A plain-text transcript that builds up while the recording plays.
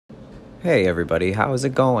Hey everybody, how is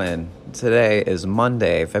it going? Today is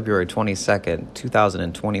Monday, February 22nd,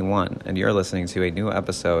 2021, and you're listening to a new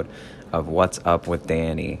episode of What's Up with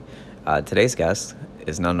Danny. Today's guest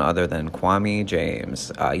is none other than Kwame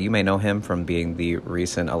James. You may know him from being the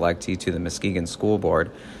recent electee to the Muskegon School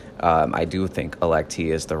Board. I do think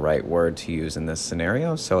electee is the right word to use in this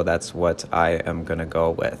scenario, so that's what I am going to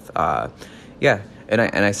go with. And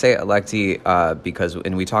I say electee because,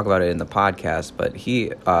 and we talk about it in the podcast, but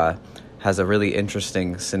he has a really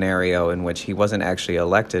interesting scenario in which he wasn't actually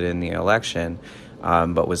elected in the election,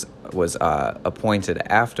 but was appointed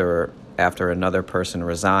after another person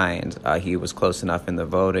resigned. He was close enough in the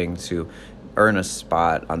voting to earn a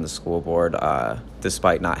spot on the school board,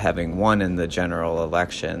 despite not having won in the general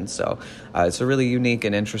election. So it's a really unique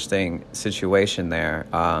and interesting situation there,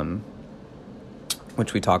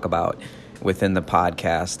 which we talk about within the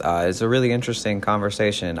podcast. It's a really interesting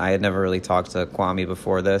conversation. I had never really talked to Kwame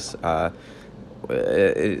before this.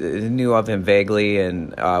 Knew of him vaguely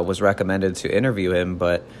and was recommended to interview him,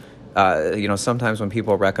 but sometimes when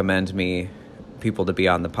people recommend me people to be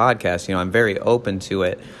on the podcast, I'm very open to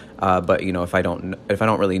it. But if I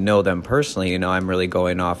don't really know them personally, I'm really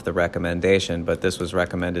going off the recommendation. But this was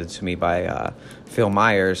recommended to me by Phil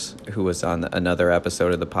Myers, who was on another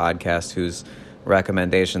episode of the podcast, whose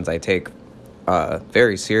recommendations I take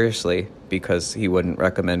very seriously, because he wouldn't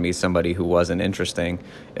recommend me somebody who wasn't interesting.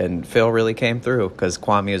 And Phil really came through, because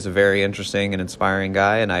Kwame is a very interesting and inspiring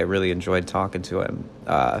guy, and I really enjoyed talking to him.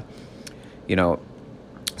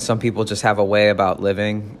 Some people just have a way about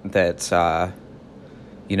living that,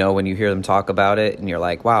 when you hear them talk about it and you're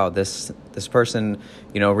like, wow, this person,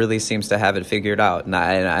 really seems to have it figured out. And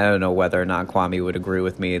I don't know whether or not Kwame would agree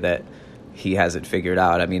with me that he has it figured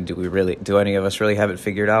out. I mean, do any of us really have it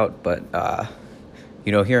figured out? But,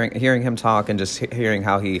 hearing him talk and just hearing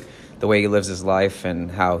the way he lives his life, and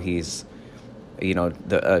how he's,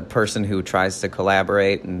 a person who tries to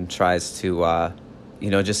collaborate and tries to,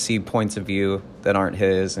 just see points of view that aren't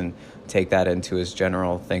his and take that into his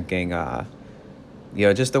general thinking.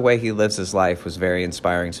 Just the way he lives his life was very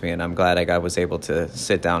inspiring to me, and I'm glad I was able to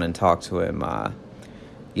sit down and talk to him.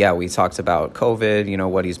 We talked about COVID,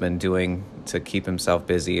 what he's been doing to keep himself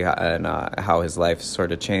busy, and how his life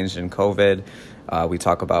sort of changed in COVID. We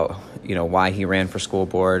talk about, why he ran for school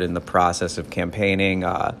board and the process of campaigning,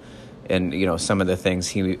 and, some of the things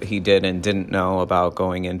he did and didn't know about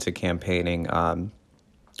going into campaigning,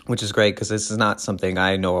 which is great, because this is not something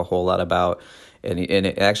I know a whole lot about. And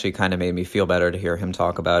it actually kind of made me feel better to hear him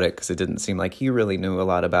talk about it, because it didn't seem like he really knew a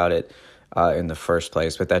lot about it in the first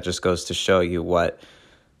place. But that just goes to show you what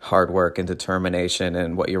hard work and determination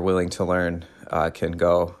and what you're willing to learn can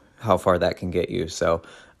go, how far that can get you. So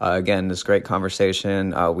again, this great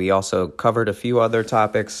conversation. We also covered a few other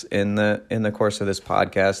topics in the course of this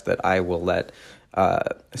podcast that I will let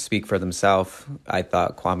speak for themselves. I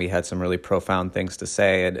thought Kwame had some really profound things to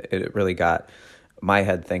say, and it really got my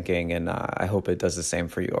head thinking, and I hope it does the same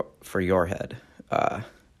for your head.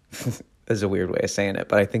 Is a weird way of saying it,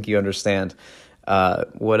 but I think you understand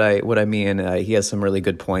what I mean. He has some really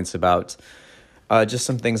good points about just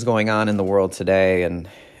some things going on in the world today, and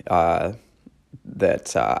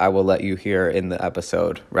that I will let you hear in the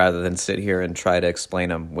episode, rather than sit here and try to explain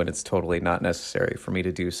them when it's totally not necessary for me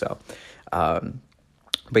to do so.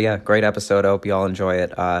 But yeah, great episode. I hope you all enjoy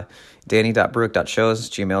it.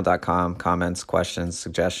 Danny.Bruick.shows@gmail.com. Comments, questions,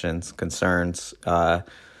 suggestions, concerns.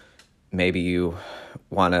 Maybe you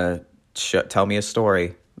want to tell me a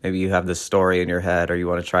story. Maybe you have this story in your head, or you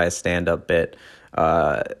want to try a stand-up bit,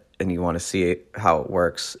 and you want to see how it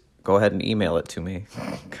works. Go ahead and email it to me,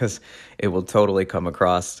 because it will totally come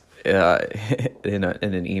across in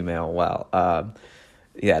an email well.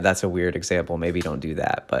 That's a weird example. Maybe don't do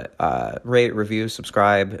that. But rate, review,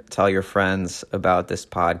 subscribe, tell your friends about this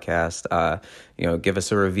podcast. Give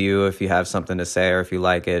us a review if you have something to say, or if you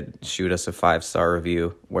like it, shoot us a 5-star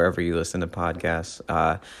review wherever you listen to podcasts.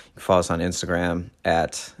 You can follow us on Instagram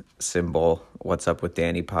at symbol What's Up with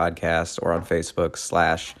Danny Podcast, or on Facebook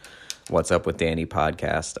 /What's Up with Danny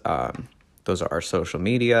Podcast. Those are our social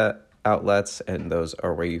media outlets, and those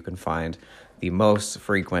are where you can find the most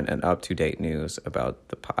frequent and up-to-date news about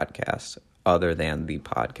the podcast, other than the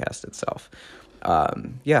podcast itself.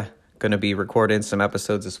 Going to be recording some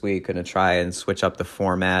episodes this week. Going to try and switch up the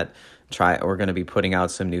format. We're going to be putting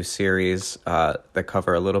out some new series that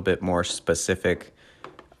cover a little bit more specific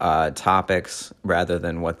topics, rather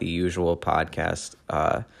than what the usual podcast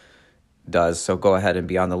does. So go ahead and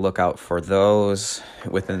be on the lookout for those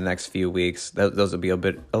within the next few weeks. Those will be a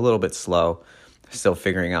little bit slow. Still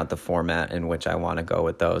figuring out the format in which I want to go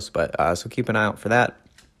with those, but so keep an eye out for that.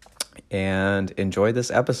 and enjoy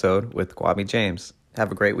this episode with Kwame James.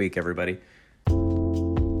 Have a great week, everybody.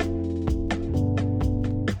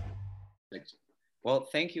 Well,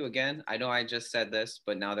 thank you again. I know I just said this,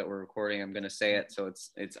 but now that we're recording, I'm going to say it so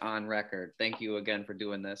it's on record. Thank you again for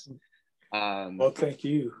doing this. Well, thank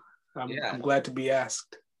you. I'm glad to be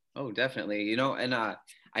asked. Oh, definitely. You know, and I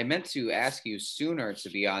meant to ask you sooner to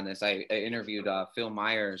be on this. I interviewed Phil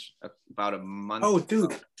Myers about a month. Oh,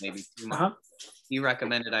 dude. Maybe 2 months. He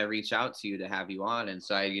recommended I reach out to you to have you on. And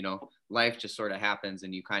so life just sort of happens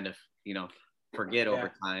and you kind of, forget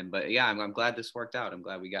over time. But yeah, I'm glad this worked out. I'm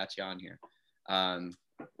glad we got you on here.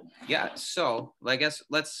 So I guess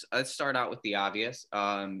let's start out with the obvious.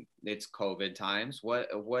 It's COVID times. What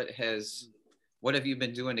have you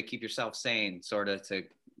been doing to keep yourself sane, sort of to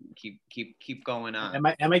keep going on?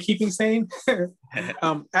 Am I keeping sane?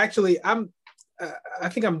 Actually, I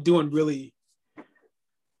think I'm doing really,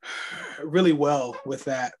 really well with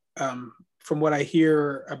that. From what I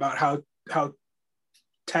hear about how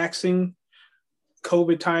taxing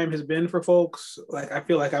COVID time has been for folks, like I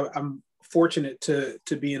feel like I'm fortunate to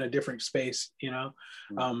be in a different space.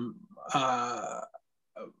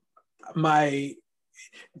 My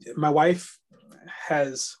wife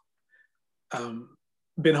has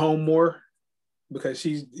been home more because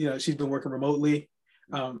she's been working remotely,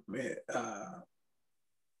 and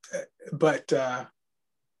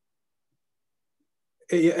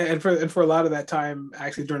for a lot of that time,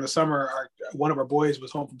 actually during the summer, one of our boys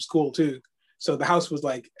was home from school too, so the house was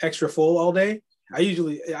like extra full all day. I've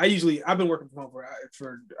been working from home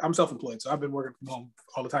for I'm self-employed, so I've been working from home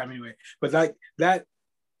all the time anyway. But that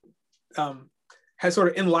has sort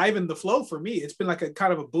of enlivened the flow for me. It's been like a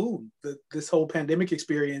kind of a boon. This whole pandemic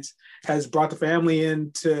experience has brought the family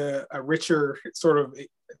into a richer sort of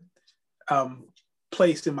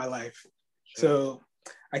place in my life. Sure. So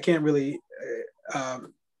I can't really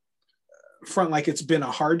front like it's been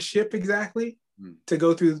a hardship exactly to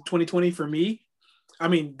go through 2020 for me. I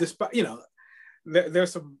mean, despite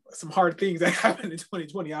there's some hard things that happened in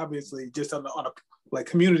 2020, obviously, just on a like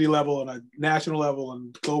community level, on a national level,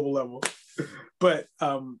 and global level. But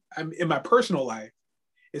in my personal life,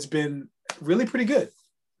 it's been really pretty good.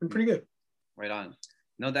 Right on.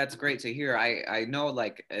 No, that's great to hear. I know,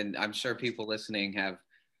 and I'm sure people listening have,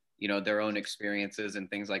 their own experiences and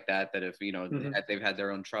things like that have, they've had their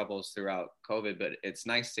own troubles throughout COVID. But it's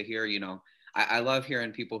nice to hear, I love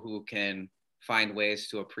hearing people who can find ways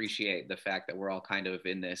to appreciate the fact that we're all kind of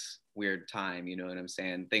in this weird time, you know what I'm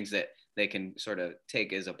saying? Things that they can sort of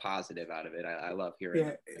take as a positive out of it. I love hearing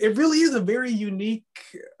that. It really is a very unique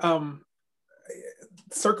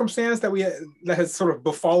circumstance that has sort of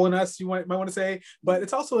befallen us, you might want to say, but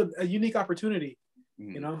it's also a unique opportunity,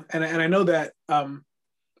 and I know that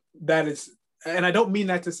that is, and I don't mean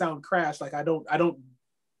that to sound crass, like I don't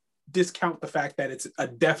discount the fact that it's a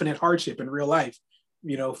definite hardship in real life,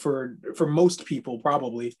 for most people,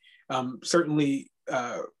 probably, certainly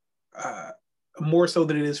more so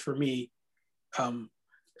than it is for me, and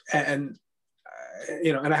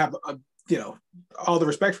I have all the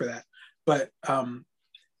respect for that, but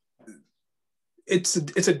it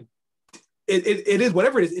is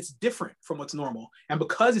whatever it is. It's different from what's normal, and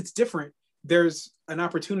because it's different, there's an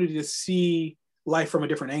opportunity to see life from a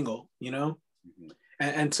different angle,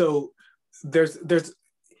 and so there's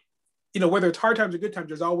whether it's hard times or good times,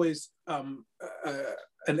 there's always an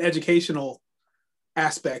educational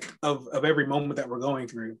aspect of every moment that we're going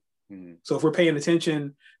through. Mm-hmm. So if we're paying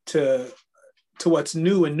attention to what's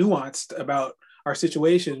new and nuanced about our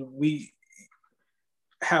situation, we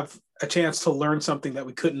have a chance to learn something that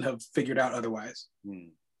we couldn't have figured out otherwise.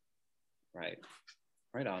 Mm. Right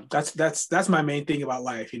on. That's my main thing about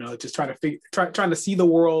life, just trying to see the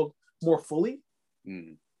world more fully.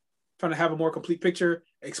 Mm. Trying to have a more complete picture,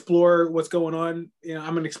 explore what's going on.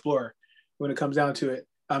 I'm an explorer when it comes down to it.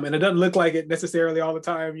 And it doesn't look like it necessarily all the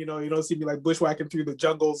time. You don't see me like bushwhacking through the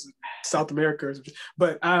jungles of South America,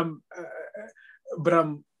 but I'm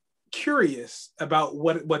curious about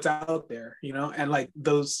what's out there, and like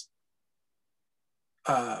those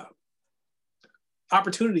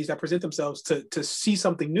opportunities that present themselves to see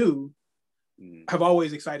something new have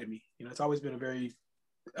always excited me. It's always been a very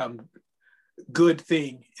good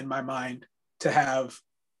thing in my mind to have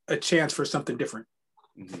a chance for something different.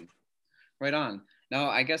 Mm-hmm. Right on. Now,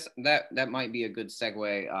 I guess that might be a good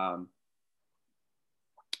segue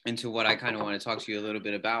into what I kind of want to talk to you a little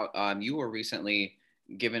bit about. You were recently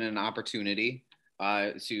given an opportunity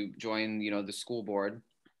to join, the school board,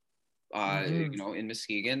 in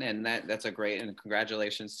Muskegon, and that's a great, and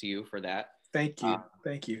congratulations to you for that. Thank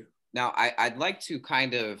you. Now, I'd like to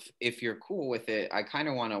kind of, if you're cool with it, I kind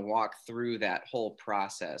of want to walk through that whole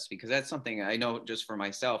process, because that's something I know just for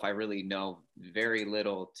myself, I really know very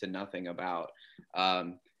little to nothing about.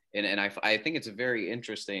 Um, and I think it's very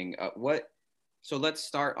interesting. So let's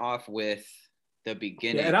start off with the Yeah,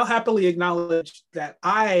 beginning. and I'll happily acknowledge that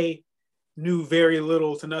I knew very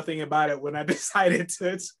little to nothing about it when I decided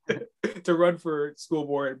to run for school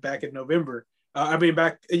board back in November.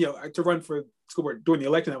 To run for school board during the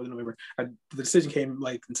election that was in November. The decision came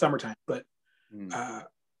like in summertime, but Mm.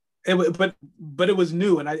 but it was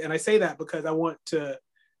new, and I say that because I want to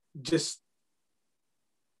just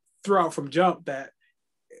throw out from jump that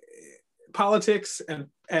politics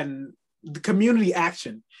and the community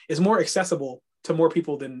action is more accessible to more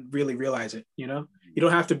people than really realize it. You know, you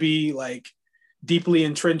don't have to be like deeply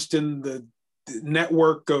entrenched in the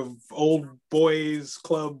network of old boys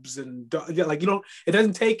clubs and like, you don't, it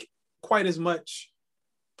doesn't take quite as much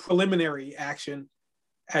preliminary action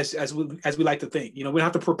as we like to think. You know, we don't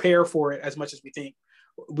have to prepare for it as much as we think.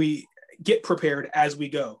 We get prepared as we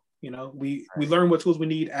go. You know, we learn what tools we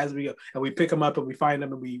need as we go, and we pick them up and we find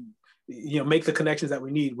them, and we, you know, make the connections that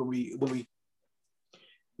we need when we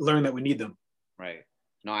learn that we need them. Right.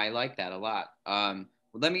 No, I like that a lot.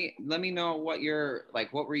 Let me know what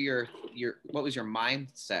what were what was your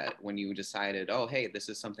mindset when you decided, oh, hey, this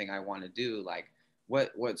is something I want to do? Like,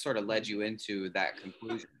 what sort of led you into that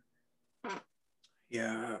conclusion?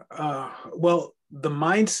 Yeah. Well, the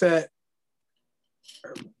mindset.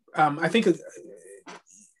 I think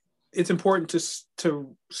it's important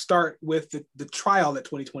to start with the trial that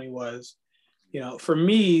 2020 was. You know, for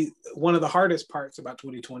me, one of the hardest parts about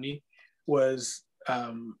 2020 was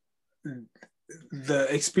the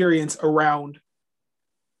experience around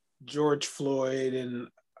George Floyd and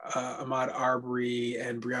Ahmaud Arbery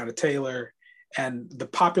and Breonna Taylor, and the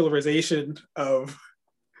popularization of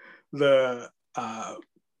the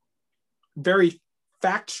very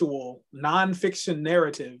factual nonfiction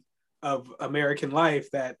narrative of American life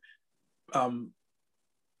that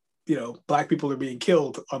you know, Black people are being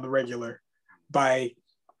killed on the regular by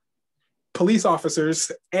police officers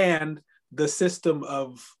and the system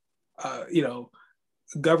of you know,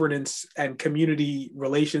 governance and community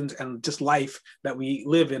relations and just life that we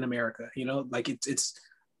live in America. You know, like it's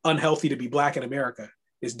unhealthy to be Black in America.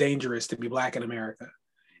 It's dangerous to be Black in America,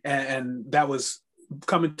 and that was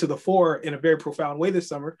coming to the fore in a very profound way this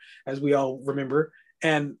summer, as we all remember.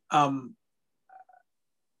 And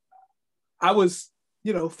I was,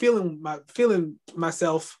 you know, feeling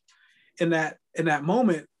myself in that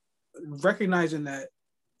moment, recognizing that,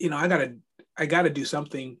 you know, I gotta do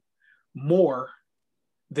something more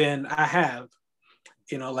than I have.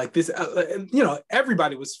 You know, like this. You know,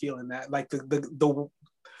 everybody was feeling that. Like the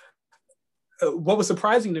what was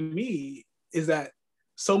surprising to me is that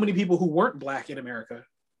so many people who weren't Black in America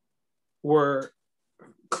were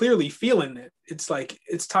clearly feeling it. It's like,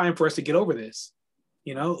 it's time for us to get over this.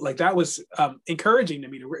 You know, like that was encouraging to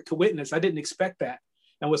me to witness. I didn't expect that,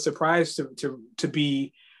 and was surprised to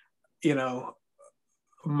be, you know,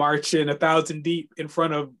 marching 1,000 deep in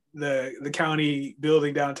front of the county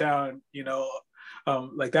building downtown. You know,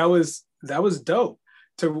 like that was dope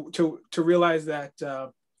to realize that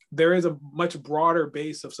there is a much broader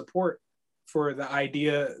base of support for the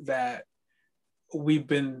idea that we've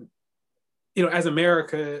been, you know, as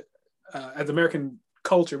America, as American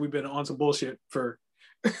culture, we've been on some bullshit for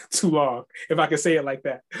too long, if I can say it like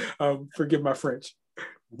that. Forgive my French.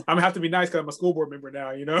 I'm gonna have to be nice because I'm a school board member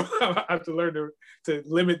now. You know, I have to learn to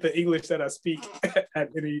limit the English that I speak at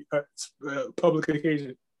any public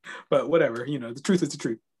occasion. But whatever, you know, the truth is the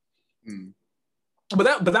truth. Mm.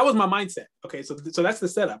 But that was my mindset. Okay, so that's the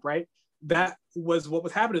setup, right? That was what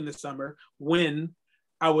was happening this summer when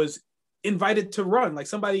I was invited to run. Like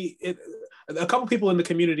a couple people in the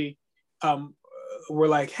community were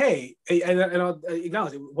like, "Hey," and I'll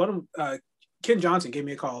acknowledge it. One of Ken Johnson gave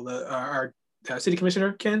me a call, our city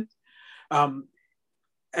commissioner, Ken,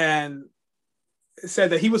 and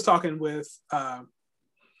said that he was talking with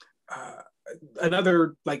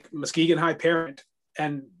another like Muskegon High parent,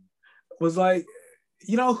 and was like,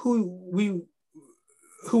 you know, who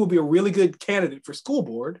would be a really good candidate for school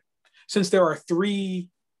board, since there are 3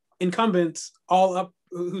 incumbents all up,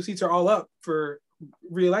 whose seats are all up for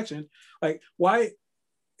re-election. Like, why?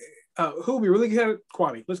 Who would be really good?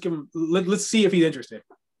 Kwame. Let's give him. Let's see if he's interested.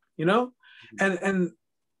 You know, and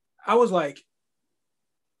I was like,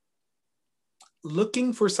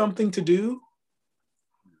 looking for something to do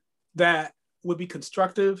that would be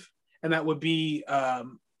constructive and that would be,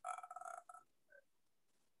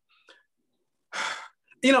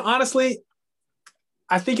 you know, honestly,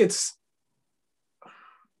 I think it's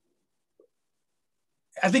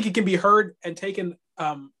I think it can be heard and taken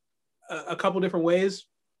a couple different ways,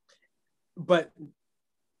 but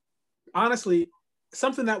honestly,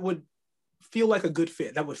 something that would feel like a good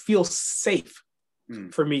fit, that would feel safe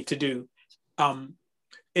for me to do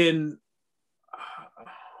in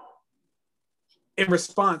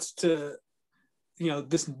response to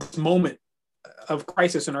this moment of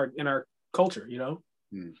crisis in our culture.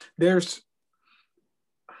 There's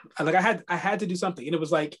like I had to do something, and it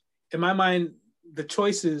was like in my mind the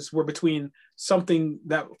choices were between something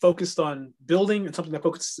that focused on building and something that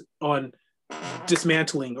focused on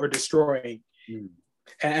dismantling or destroying.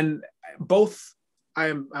 And both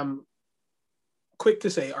I'm quick to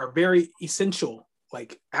say are very essential,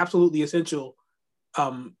 like absolutely essential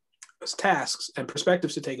tasks and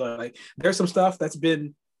perspectives to take on. Like there's some stuff that's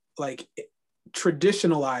been like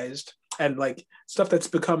traditionalized and like stuff that's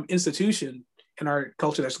become institution in our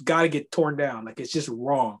culture that's got to get torn down. Like it's just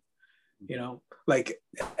wrong, like,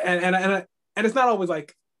 and it's not always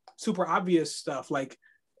like super obvious stuff, like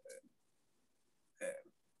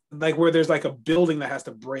where there's like a building that has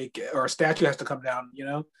to break or a statue has to come down,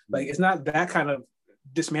 like it's not that kind of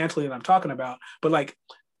dismantling that I'm talking about, but like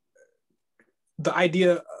the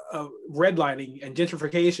idea of redlining and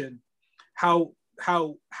gentrification, how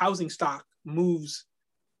housing stock moves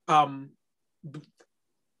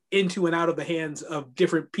into and out of the hands of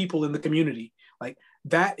different people in the community, like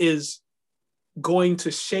that is going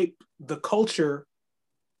to shape the culture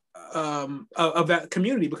of that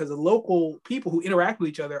community, because the local people who interact with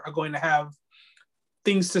each other are going to have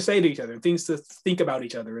things to say to each other, things to think about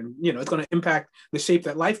each other, and it's going to impact the shape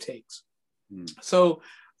that life takes. So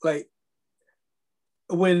like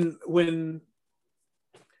when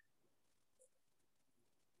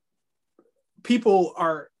people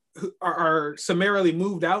are summarily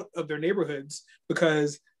moved out of their neighborhoods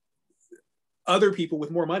because other people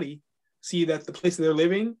with more money see that the place that they're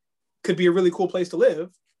living could be a really cool place to live,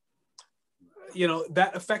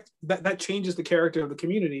 that changes the character of the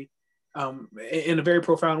community in a very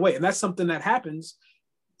profound way. And that's something that happens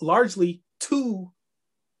largely to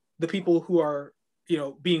the people who are,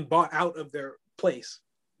 being bought out of their place.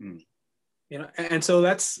 And so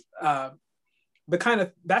that's the kind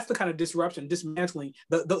of disruption, dismantling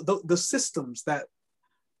the systems that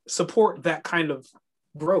support that kind of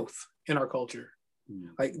growth in our culture.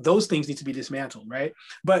 Like those things need to be dismantled, right?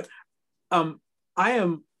 But I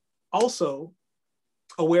am also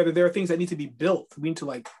aware that there are things that need to be built. We need to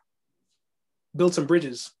like build some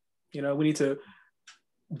bridges. We need to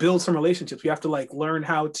build some relationships. We have to like learn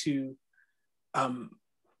how to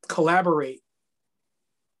collaborate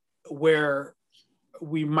where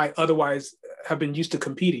we might otherwise have been used to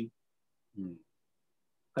competing.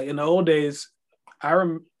 Like in the old days,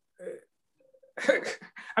 old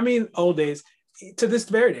days to this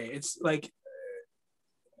very day, it's like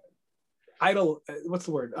idle. What's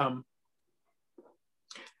the word?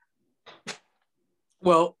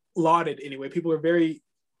 Well, lauded anyway. People are very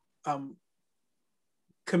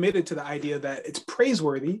committed to the idea that it's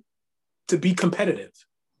praiseworthy to be competitive.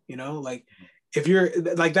 Like if you're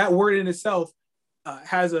like that word in itself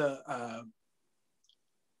has a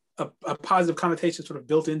positive connotation sort of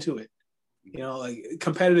built into it. Like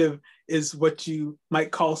competitive is what you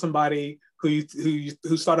might call somebody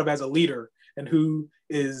who's thought of as a leader and who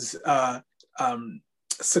is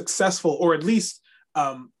successful, or at least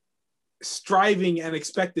striving and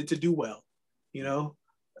expected to do well.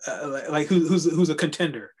 Like who's a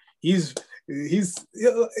contender. He's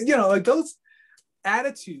like those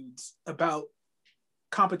attitudes about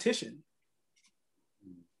competition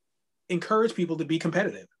encourage people to be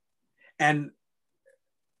competitive. And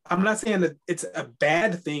I'm not saying that it's a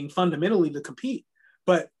bad thing fundamentally to compete,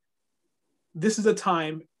 but this is a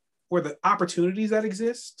time where the opportunities that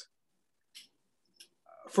exist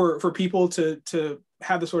for people to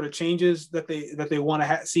have the sort of changes that they want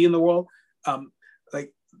to see in the world,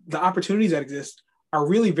 like the opportunities that exist are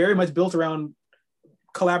really very much built around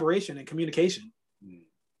collaboration and communication.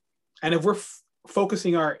 And if we're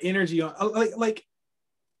focusing our energy on like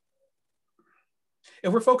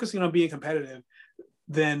if we're focusing on being competitive,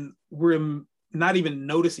 then we're not even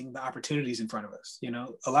noticing the opportunities in front of us.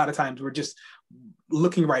 A lot of times we're just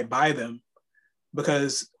looking right by them,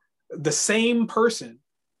 because the same person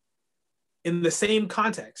in the same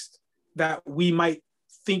context that we might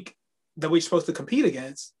think that we're supposed to compete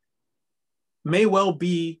against may well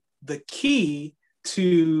be the key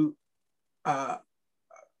to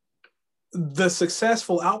the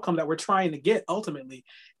successful outcome that we're trying to get ultimately,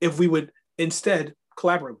 if we would instead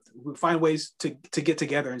collaborate with them. We would find ways to get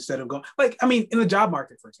together instead of going, like, in the job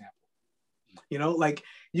market, for example, like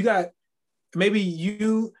you got maybe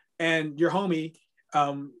you and your homie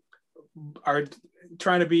um, are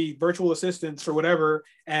trying to be virtual assistants or whatever,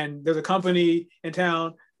 and there's a company in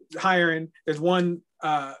town hiring. There's one.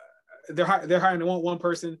 They're hiring one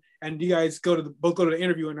person, and you guys both go to the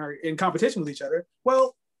interview and are in competition with each other.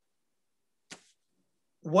 Well,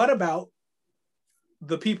 what about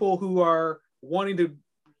the people who are wanting to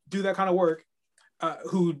do that kind of work,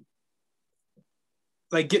 who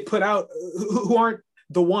like get put out, who aren't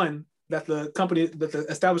the one that the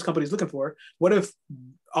established company is looking for? What if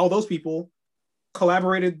all those people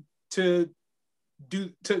collaborated to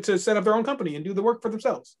set up their own company and do the work for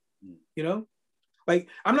themselves? You know, like,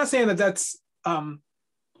 I'm not saying that that's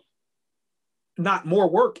not more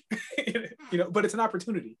work, you know, but it's an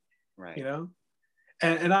opportunity, right? You know,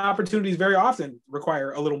 and opportunities very often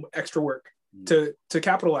require a little extra work to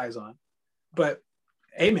capitalize on. But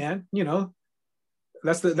hey, man, you know,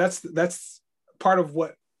 that's part of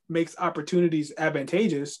what makes opportunities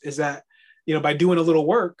advantageous, is that, you know, by doing a little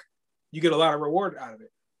work, you get a lot of reward out of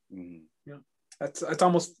it. You know, that's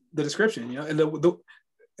almost the description, you know. And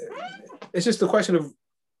it's just a question of,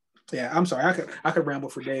 yeah, I'm sorry, I could ramble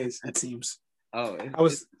for days, it seems. I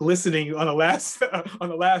was listening on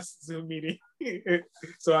the last Zoom meeting,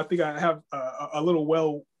 so I think I have a little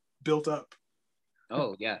well built up.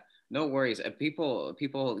 Oh yeah, no worries. People,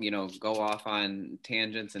 you know, go off on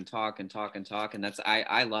tangents and talk, and that's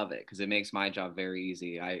I love it, because it makes my job very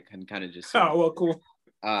easy. I can kind of just oh, well, cool.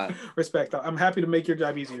 Respect. I'm happy to make your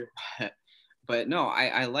job easier. But no,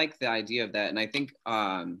 I like the idea of that, and I think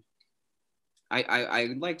I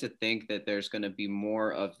like to think that there's going to be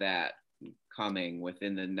more of that coming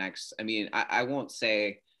within the next. I mean, I won't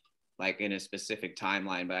say like in a specific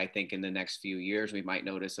timeline, but I think in the next few years we might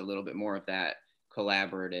notice a little bit more of that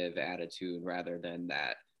collaborative attitude rather than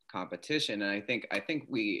that competition. And I think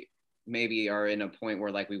we maybe are in a point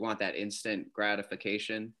where like we want that instant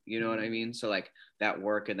gratification, you know what I mean? So like that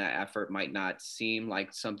work and that effort might not seem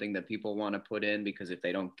like something that people want to put in, because if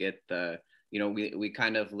they don't get the, you know, we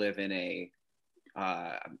kind of live in a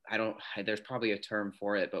there's probably a term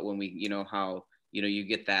for it, but when we, you know, how, you know, you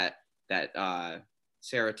get that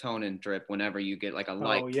serotonin drip whenever you get like a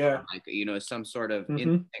like, like, you know, some sort of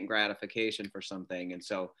instant gratification for something. And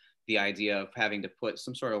so the idea of having to put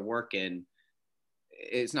some sort of work in,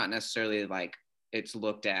 it's not necessarily like it's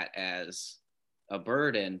looked at as a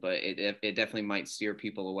burden, but it definitely might steer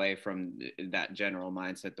people away from that general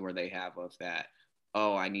mindset where they have of that,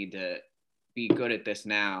 oh, I need to be good at this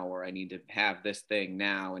now, or I need to have this thing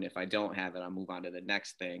now, and if I don't have it, I'll move on to the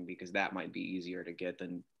next thing, because that might be easier to get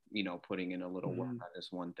than, you know, putting in a little work on this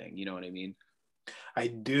one thing. You know what I mean? I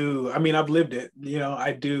do. I mean, I've lived it. You know,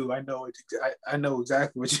 I do. I know it. I know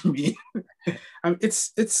exactly what you mean.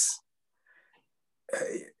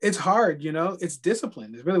 It's hard. You know, it's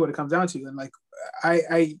discipline. It's really what it comes down to. And like,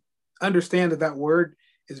 I understand that word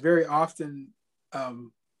is very often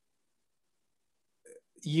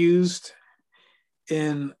used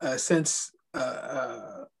in a sense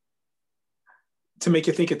to make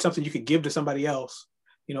you think it's something you could give to somebody else,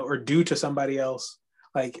 you know, or do to somebody else.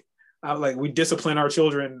 Like we discipline our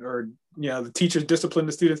children, or, you know, the teachers discipline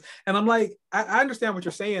the students. And I'm like, I understand what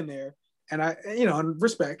you're saying there, and I, you know, and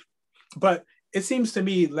respect, but it seems to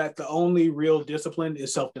me that the only real discipline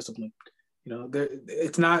is self-discipline. You know,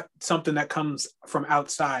 it's not something that comes from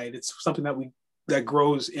outside. It's something that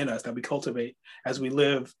grows in us, that we cultivate as we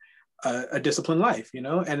live a disciplined life, you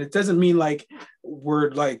know. And it doesn't mean like we're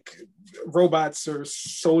like robots or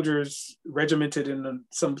soldiers regimented in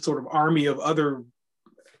some sort of army of other,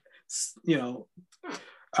 you know,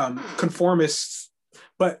 conformists,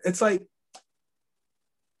 but it's like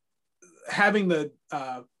having the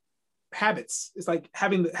habits. It's like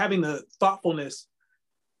having the thoughtfulness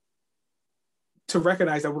to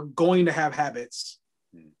recognize that we're going to have habits,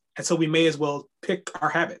 and so we may as well pick our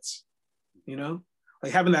habits, you know.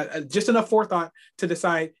 Like having that just enough forethought to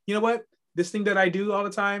decide, you know what, this thing that I do all the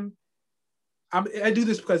time, I do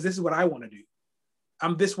this because this is what I want to do.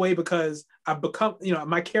 I'm this way because I've become, you know,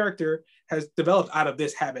 my character has developed out of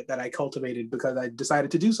this habit that I cultivated because I decided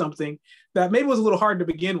to do something that maybe was a little hard to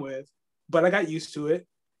begin with, but I got used to it,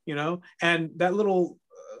 you know. And that little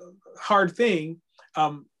hard thing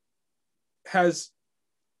has,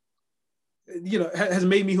 you know, has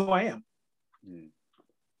made me who I am.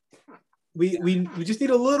 We just need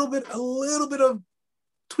a little bit of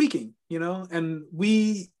tweaking, you know, and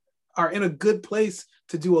we are in a good place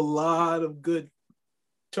to do a lot of good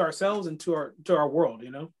to ourselves and to our world,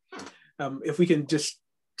 you know, if we can just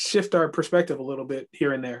shift our perspective a little bit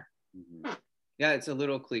here and there. Yeah, it's a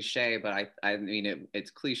little cliche, but I mean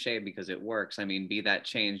it's cliche because it works. I mean, be that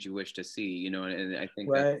change you wish to see, you know, and I think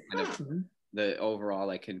that's kind of the overall,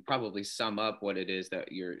 like, can probably sum up what it is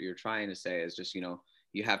that you're trying to say is just, you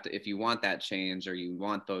have to, if you want that change or you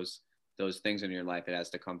want those things in your life, it has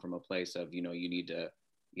to come from a place of, you need to,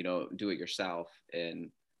 do it yourself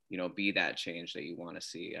and, be that change that you want to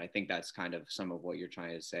see. I think that's kind of some of what you're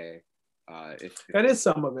trying to say. If that is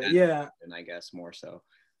some of it, yeah. And I guess more so.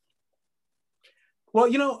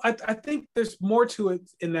 Well, I think there's more to it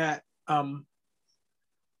in that.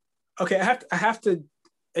 Okay, I have to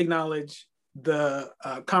acknowledge the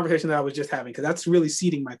conversation that I was just having, because that's really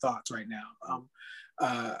seeding my thoughts right now.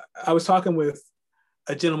 I was talking with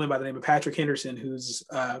a gentleman by the name of Patrick Henderson, who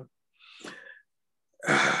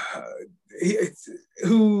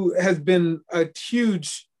has been a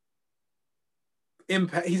huge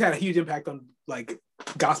impact. He's had a huge impact on like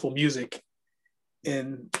gospel music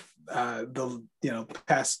in the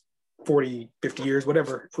past 40, 50 years,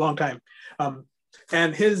 whatever, a long time.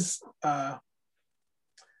 And his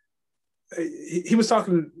he was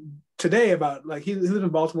talking today about, like, he lives in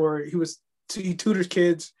Baltimore. He tutors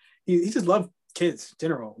kids. He just loved kids in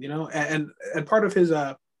general, and part of his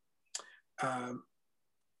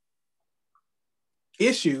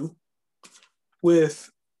issue with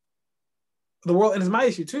the world, and it's my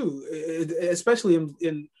issue too, especially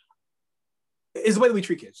in is the way that we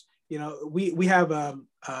treat kids. We have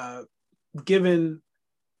given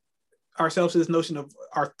ourselves to this notion of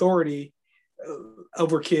our authority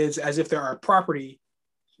over kids as if they're our property,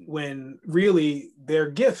 when really they're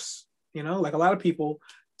gifts. Like, a lot of people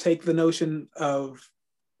take the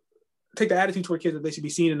attitude toward kids that they should be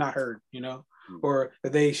seen and not heard, or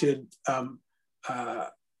that they should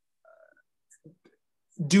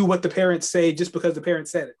do what the parents say just because the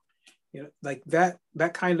parents said it. Like that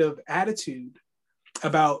kind of attitude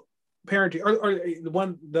about parenting, or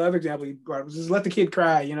the other example you brought was just let the kid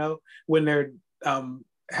cry, when they're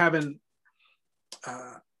having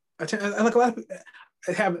like a lot of people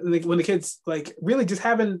have, like, when the kids like really just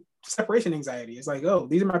having separation anxiety. It's like, oh,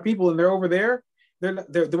 these are my people and they're over there.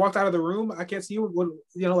 They walked out of the room. I can't see you.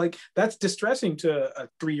 Like, that's distressing to a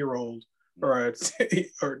 3-year-old or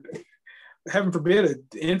or heaven forbid an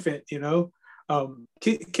infant.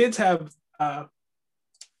 Kids have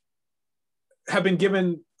been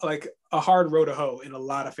given like a hard road to hoe in a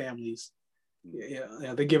lot of families.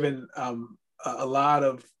 They're given a lot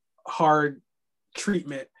of hard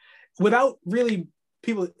treatment without really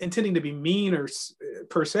people intending to be mean or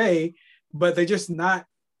per se, but they're just not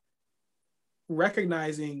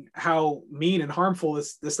recognizing how mean and harmful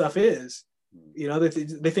this stuff is.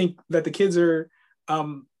 They think that the kids are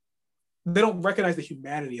they don't recognize the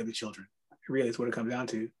humanity of the children. Really, is what it comes down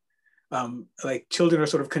to. Like, children are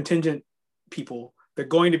sort of contingent people. They're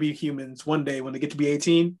going to be humans one day when they get to be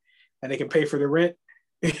 18 and they can pay for their rent.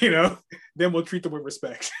 Then we'll treat them with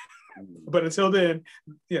respect. But until then,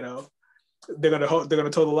 they're gonna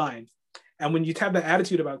toe the line. And when you have that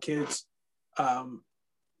attitude about kids,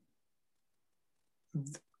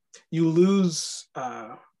 you lose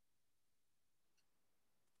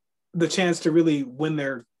the chance to really win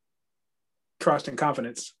their trust and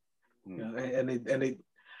confidence. And they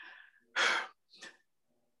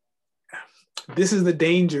this is the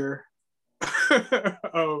danger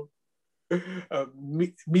of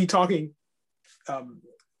me talking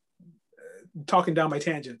down my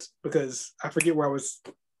tangents, because I forget where I was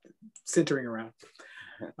centering around.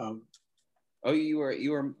 Oh, you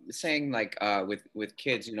were saying, like, with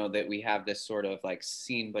kids, that we have this sort of like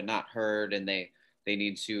seen but not heard, and they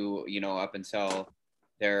need to, up until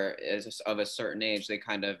they're of a certain age, they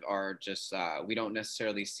kind of are just we don't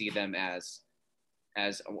necessarily see them as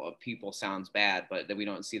people, sounds bad, but that we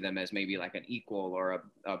don't see them as maybe like an equal or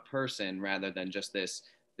a person, rather than just this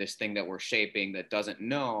thing that we're shaping that doesn't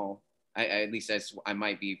know. At least as I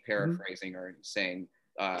might be paraphrasing or saying.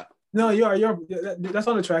 No, you're that's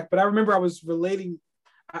on the track. But I remember I was relating.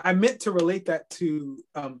 I meant to relate that to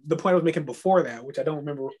the point I was making before that, which I don't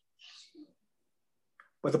remember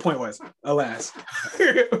what the point was. Alas,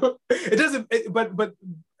 it doesn't.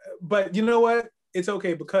 But you know what? It's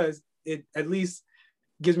okay, because it at least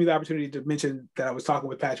gives me the opportunity to mention that I was talking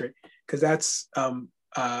with Patrick, because that's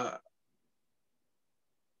part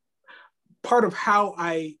of how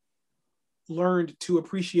I learned to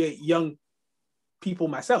appreciate young people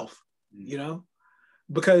myself,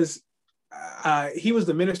 because he was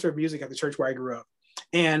the minister of music at the church where I grew up.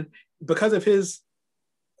 And because of his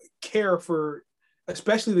care for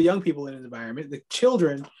especially the young people in his environment, the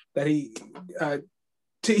children, that he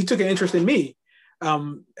took an interest in me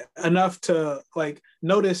enough to like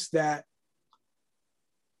notice that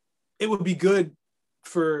it would be good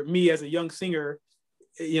for me as a young singer,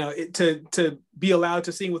 to be allowed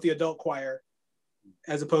to sing with the adult choir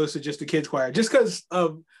as opposed to just the kids choir, just because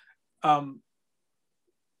of at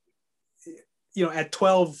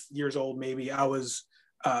 12 years old, maybe I was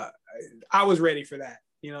ready for that,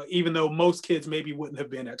 even though most kids maybe wouldn't have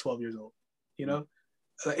been at 12 years old,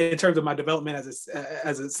 in terms of my development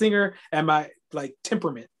as a singer and my like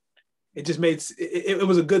temperament. It just made it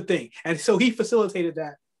was a good thing. And so he facilitated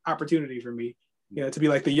that opportunity for me, to be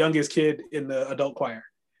like the youngest kid in the adult choir.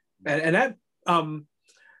 And that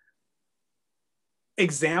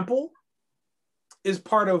example is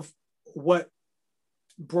part of what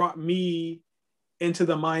brought me into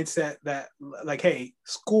the mindset that, like, hey,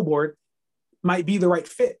 school board might be the right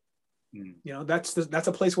fit. That's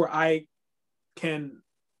a place where I can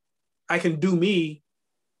do me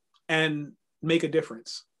and make a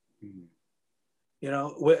difference.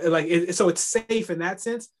 So it's safe in that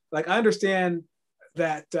sense. Like, I understand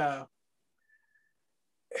that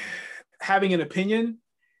having an opinion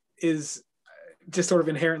is just sort of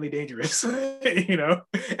inherently dangerous,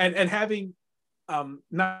 and having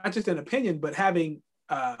not just an opinion, but having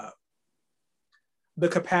the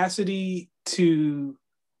capacity to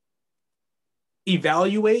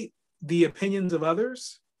evaluate the opinions of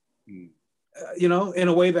others, in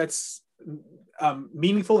a way that's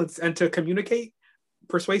meaningful and to communicate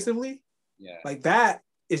persuasively. Like, that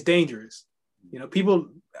is dangerous.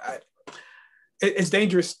 It's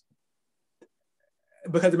dangerous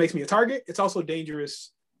because it makes me a target. It's also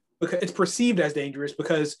dangerous because it's perceived as dangerous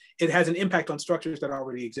because it has an impact on structures that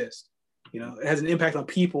already exist. It has an impact on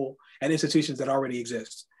people and institutions that already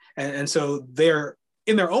exist. And so they're,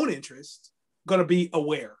 in their own interest, going to be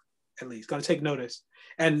aware, at least, going to take notice.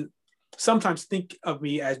 And sometimes think of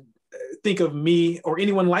me or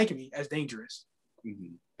anyone like me as dangerous.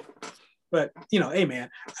 But, hey, man,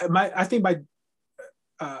 I think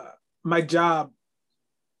my job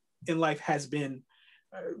in life has been,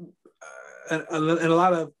 in a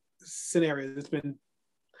lot of scenarios, it's been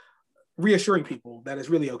reassuring people that it's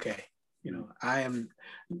really okay. I am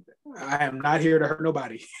not here to hurt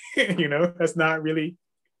nobody. That's not really,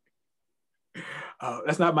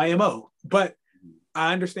 that's not my MO. But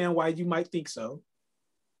I understand why you might think so.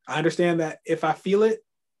 I understand that if I feel it,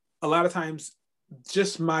 a lot of times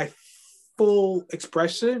just my full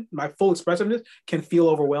expressiveness can feel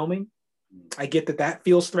overwhelming. I get that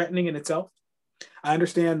feels threatening in itself. I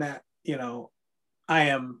understand that, I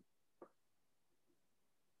am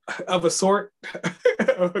of a sort,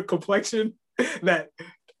 of a complexion that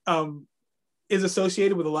is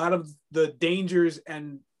associated with a lot of the dangers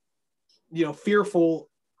and, fearful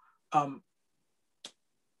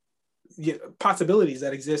possibilities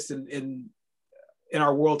that exist in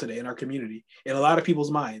our world today, in our community, in a lot of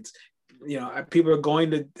people's minds. People are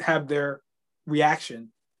going to have their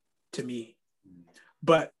reaction to me,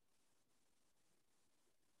 but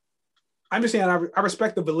I understand. I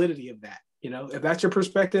respect the validity of that. If that's your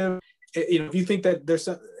perspective, if you think that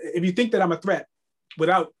if you think that I'm a threat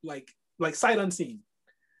without like sight unseen,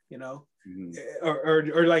 or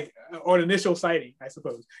an initial sighting, I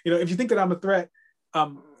suppose. If you think that I'm a threat,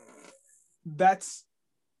 I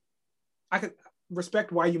could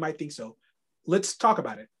respect why you might think so. Let's talk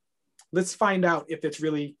about it. Let's find out if it's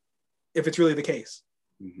really the case.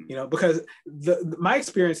 Because my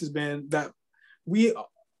experience has been that we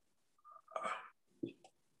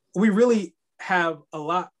really have a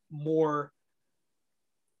lot more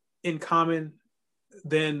in common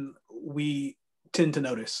than we tend to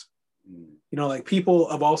notice. Like, people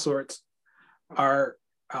of all sorts are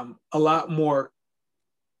a lot more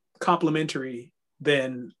complementary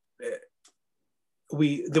than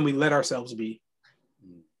we let ourselves be.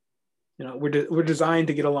 We're designed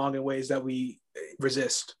to get along in ways that we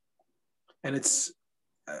resist, and it's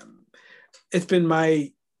been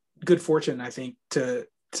my good fortune, I think, to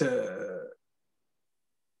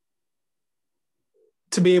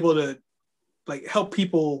be able to like help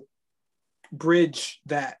people bridge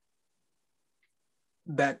that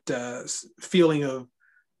feeling of,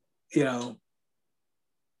 I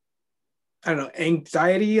don't know,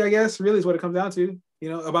 anxiety, I guess, really is what it comes down to,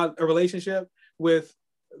 about a relationship with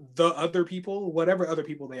the other people, whatever other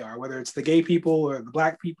people they are, whether it's the gay people or the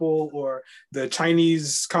Black people or the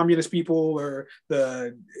Chinese communist people or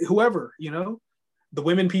the whoever, the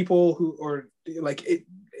women people who, or like it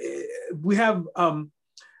we have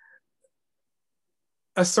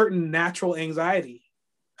a certain natural anxiety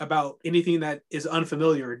about anything that is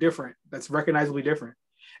unfamiliar or different, that's recognizably different.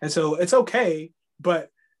 And so it's okay, but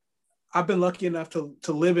I've been lucky enough to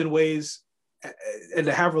live in ways and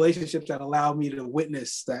to have relationships that allow me to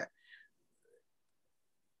witness that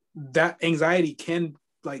anxiety can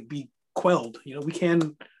like be quelled. We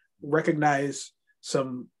can recognize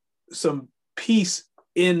some peace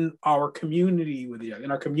in our community with each other,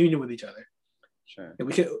 in our communion with each other. Sure. And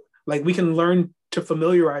we can learn to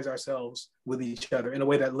familiarize ourselves with each other in a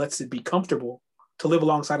way that lets it be comfortable to live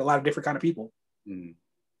alongside a lot of different kind of people. Mm.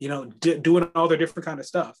 You know, doing all their different kind of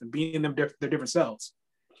stuff and being their different selves.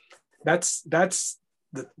 That's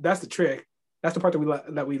the trick. That's the part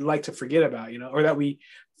that we like to forget about, you know, or that we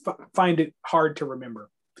find it hard to remember,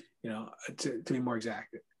 you know, to be more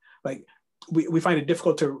exact. Like we find it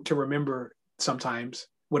difficult to remember sometimes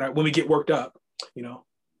when we get worked up, you know,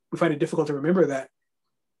 we find it difficult to remember that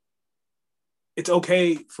it's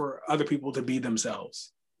okay for other people to be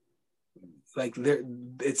themselves. Like they're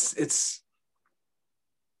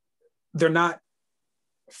not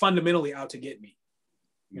fundamentally out to get me,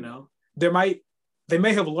 you know. They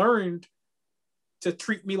may have learned to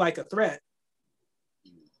treat me like a threat,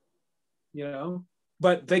 you know,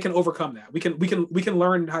 but they can overcome that. We can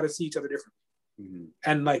learn how to see each other differently. Mm-hmm.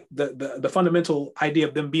 And like the fundamental idea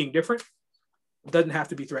of them being different doesn't have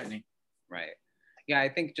to be threatening. Right. Yeah, I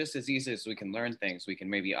think just as easy as we can learn things, we can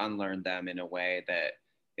maybe unlearn them in a way that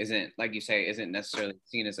isn't, like you say, isn't necessarily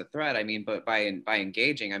seen as a threat. I mean, but by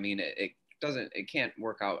engaging, I mean, it can't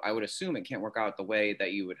work out. I would assume it can't work out the way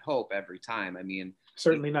that you would hope every time. I mean,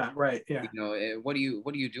 certainly not. Right. Yeah. You know, what do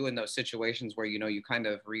you do in those situations where, you know, you kind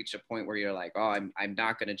of reach a point where you're like, oh, I'm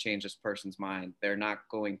not going to change this person's mind. They're not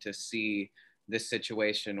going to see this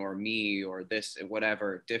situation or me or this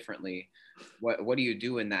whatever differently. What do you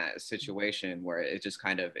do in that situation where it just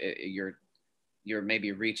kind of you're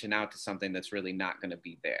maybe reaching out to something that's really not going to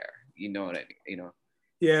be there? You know what I mean? You know.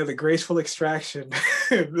 Yeah, the graceful extraction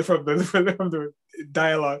from the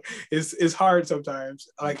dialogue is hard sometimes.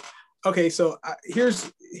 Like, okay, so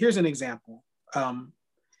here's an example, and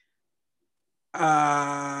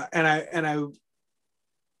I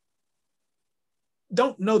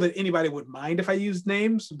don't know that anybody would mind if I use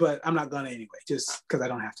names, but I'm not gonna anyway, just because I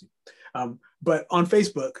don't have to. But on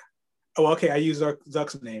Facebook, oh, okay, I use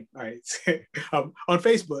Zuck's name. All right, on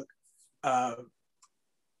Facebook, I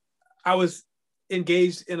was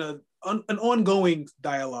engaged in an ongoing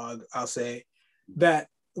dialogue, I'll say, that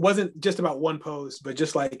wasn't just about one post, but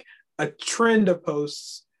just like a trend of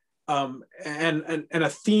posts, and a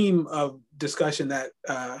theme of discussion that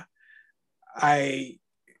I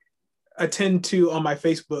attend to on my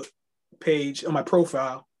Facebook page, on my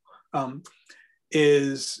profile,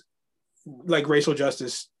 is like racial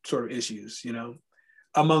justice sort of issues, you know,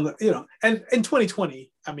 among, you know, and in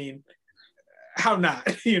 2020, I mean, how not,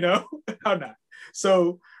 you know, how not?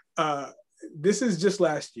 So this is just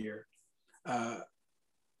last year.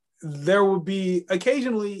 There will be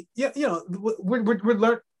occasionally, yeah, you know,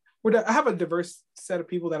 I have a diverse set of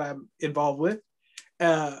people that I'm involved with,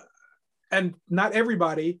 and not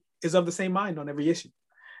everybody is of the same mind on every issue.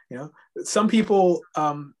 You know, some people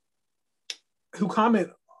who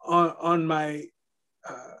comment on my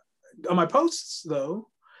posts though,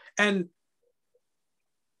 and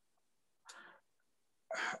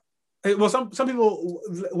well, some people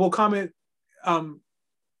will comment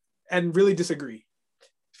and really disagree,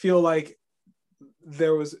 feel like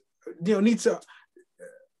there was, you know, need to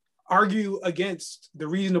argue against the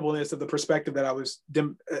reasonableness of the perspective that I was,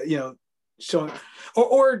 you know, showing,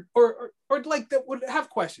 or like that would have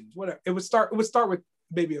questions. Whatever, it would start with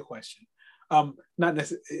maybe a question. Not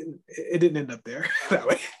necessarily, it didn't end up there that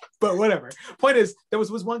way, but whatever. Point is, there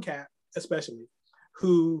was one cat especially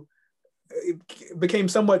who became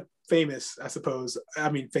somewhat famous, I suppose. I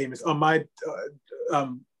mean, famous on my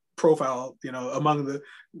profile, you know, among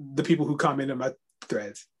the people who comment in my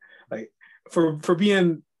threads, like for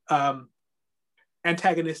being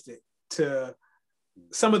antagonistic to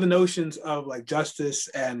some of the notions of like justice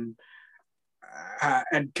and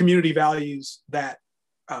community values that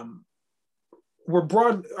are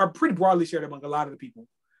pretty broadly shared among a lot of the people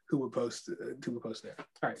who would post there.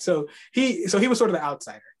 All right, so he was sort of the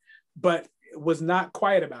outsider, but was not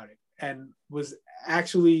quiet about it and was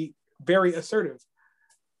actually very assertive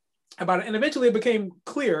about it. And eventually it became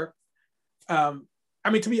clear. I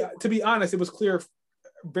mean, to be honest, it was clear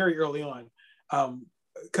very early on,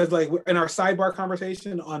 because like in our sidebar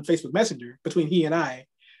conversation on Facebook Messenger between he and I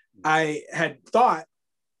had thought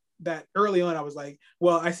that early on I was like,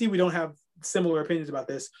 well, I see we don't have similar opinions about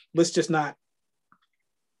this. Let's just not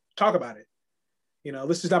talk about it. You know,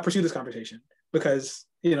 let's just not pursue this conversation because,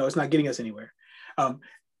 you know, it's not getting us anywhere.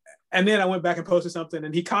 And then I went back and posted something,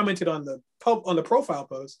 and he commented on the profile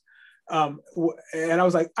post, and I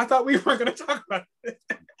was like, I thought we weren't going to talk about it.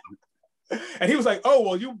 And he was like, oh,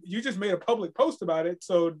 well, you just made a public post about it,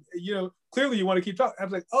 so, you know, clearly you want to keep talking. I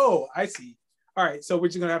was like, oh, I see. All right, so we're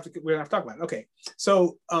gonna have to talk about it. Okay,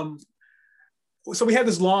 so so we had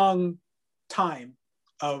this long time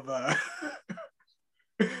of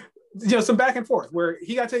some back and forth where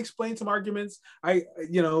he got to explain some arguments. I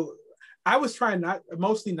was trying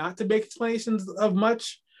mostly not to make explanations of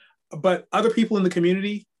much, but other people in the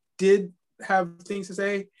community did have things to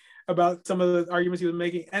say about some of the arguments he was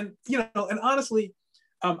making. And, and honestly,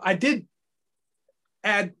 I did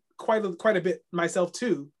add quite a bit myself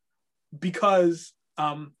too, because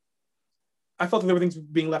I felt that there were things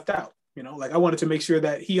being left out. I wanted to make sure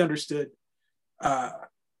that he understood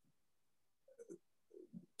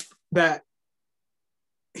that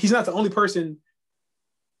he's not the only person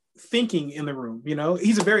thinking in the room.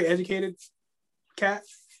 He's a very educated cat,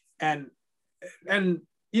 and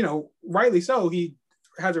rightly so. He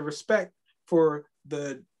has a respect for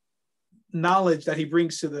the knowledge that he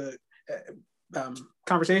brings to the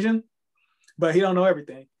conversation, but he don't know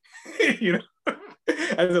everything.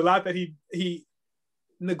 There's a lot that he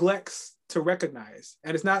neglects to recognize,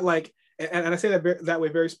 and it's not like, and I say that way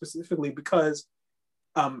very specifically because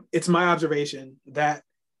it's my observation that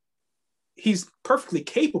he's perfectly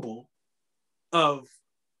capable of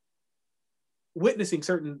witnessing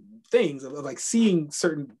certain things, of like seeing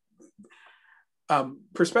certain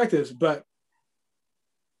perspectives, but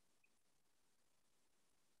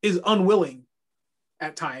is unwilling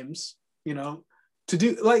at times, to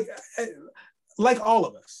do like all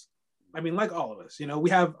of us. Like all of us, we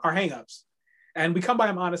have our hangups, and we come by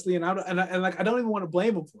him honestly, and I don't even want to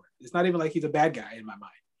blame him for it. It's not even like he's a bad guy in my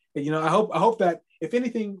mind. I hope that if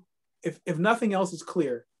anything, if nothing else is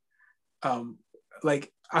clear, I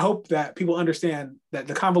hope that people understand that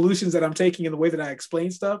the convolutions that I'm taking and the way that I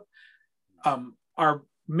explain stuff are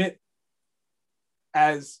meant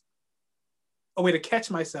as a way to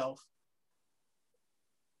catch myself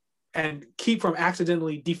and keep from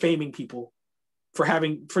accidentally defaming people for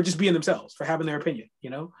just being themselves, for having their opinion.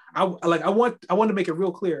 I want to make it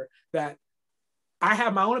real clear that I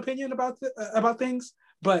have my own opinion about things,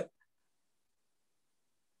 but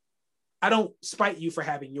I don't spite you for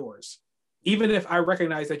having yours, even if I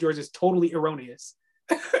recognize that yours is totally erroneous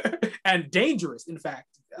and dangerous. In fact,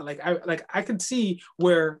 I can see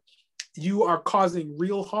where you are causing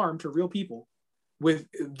real harm to real people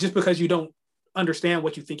just because you don't understand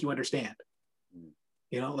what you think you understand.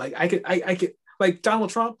 I could like Donald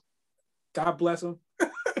Trump, God bless him,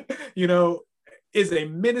 is a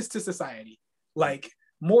menace to society,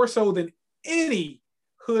 more so than any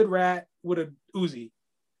hood rat with a Uzi.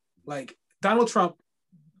 Donald Trump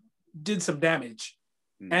did some damage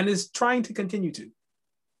and is trying to continue to.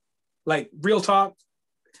 Real talk,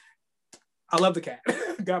 I love the cat.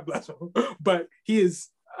 God bless him. But he is,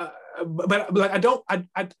 but I don't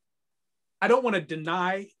want to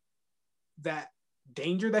deny that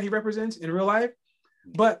danger that he represents in real life.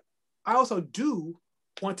 But I also do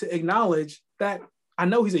want to acknowledge that I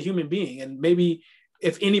know he's a human being, and maybe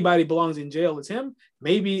if anybody belongs in jail, it's him.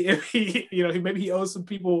 Maybe if he, maybe he owes some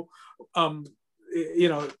people, a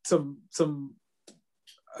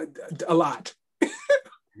lot.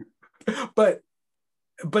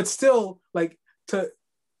 but still,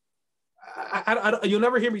 you'll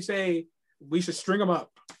never hear me say we should string them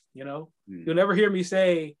up. You'll never hear me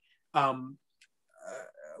say,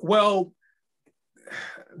 well,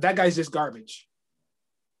 that guy's just garbage.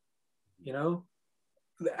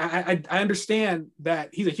 I understand that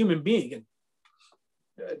he's a human being, and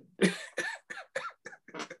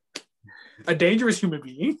a dangerous human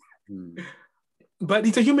being, but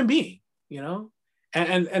he's a human being,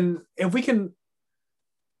 and if we can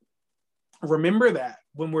remember that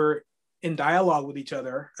when we're in dialogue with each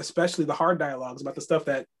other, especially the hard dialogues about the stuff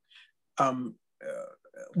that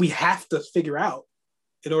we have to figure out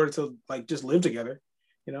in order to just live together,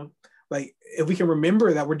 if we can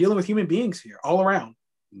remember that we're dealing with human beings here all around,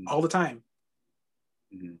 all the time,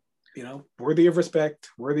 worthy of respect,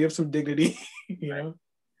 worthy of some dignity, know.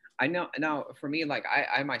 I know. Now, for me,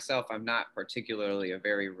 I myself, I'm not particularly a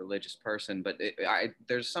very religious person, but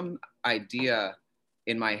there's some idea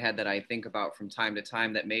in my head that I think about from time to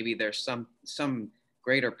time that maybe there's some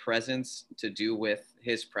greater presence to do with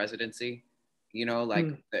his presidency,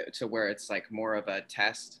 to where it's more of a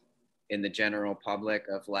test in the general public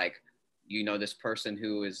of this person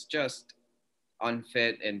who is just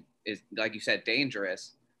unfit and is, like you said,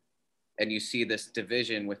 dangerous. And you see this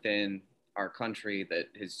division within our country that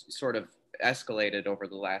has sort of escalated over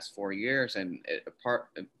the last 4 years, and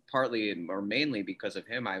partly or mainly because of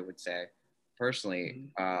him, I would say personally.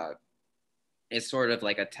 It's sort of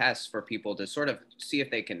like a test for people to sort of see if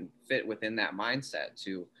they can fit within that mindset,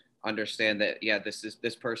 to understand that, yeah,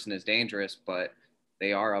 this person is dangerous, but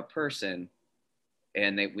they are a person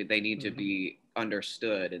and they need to be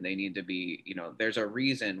understood, and they need to be, you know, there's a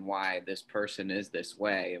reason why this person is this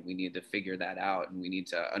way, and we need to figure that out, and we need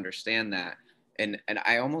to understand that. And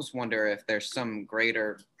I almost wonder if there's some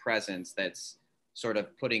greater presence that's sort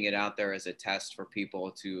of putting it out there as a test for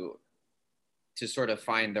people to sort of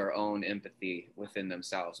find their own empathy within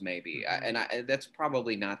themselves, maybe. That's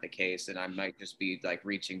probably not the case, and I might just be like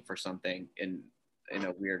reaching for something in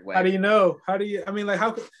a weird way. How do you know? How do you? I mean, like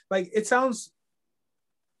how? Like it sounds.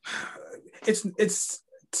 It's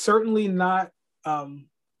certainly not an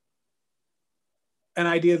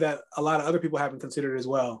idea that a lot of other people haven't considered as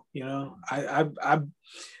well. You know, I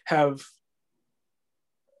have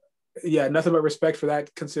nothing but respect for that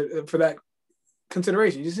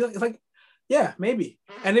consideration. It's like, yeah, maybe.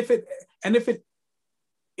 And if it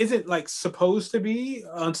isn't like supposed to be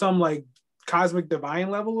on some like cosmic divine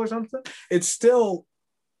level or something, it's still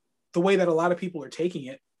the way that a lot of people are taking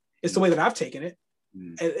it. It's the way that I've taken it.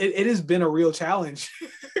 It has been a real challenge.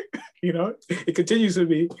 You know, it continues to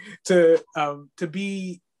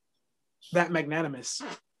be that magnanimous,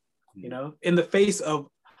 you know, in the face of,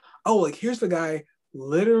 oh, like here's the guy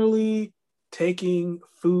literally taking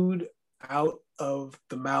food out of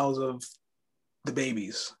the mouths of the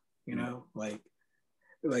babies, you know, like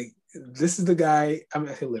this is the guy. I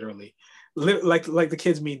mean, literally, like the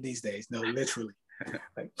kids mean these days. No, literally.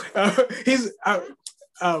 Like, he's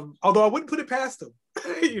although I wouldn't put it past him.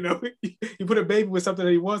 You know, you put a baby with something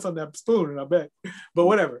that he wants on that spoon, and I bet. But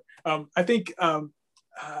whatever. I think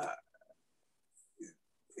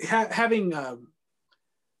having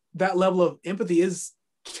that level of empathy is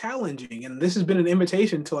challenging, and this has been an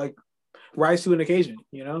invitation to like rise to an occasion.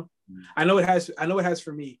 You know, I know it has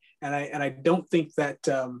for me, and I don't think that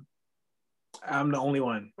I'm the only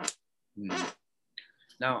one.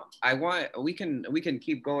 Now, we can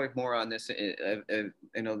keep going more on this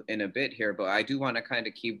in a bit here, but I do want to kind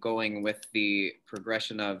of keep going with the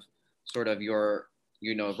progression of sort of your,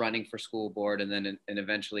 you know, running for school board, and then and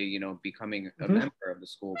eventually, you know, becoming a member of the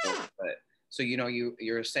school board. But so, you know,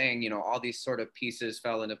 you're saying, you know, all these sort of pieces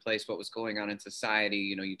fell into place, what was going on in society.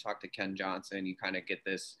 You know, you talk to Ken Johnson, you kind of get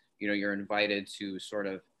this, you know, you're invited to sort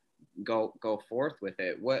of go forth with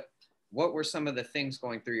it. What were some of the things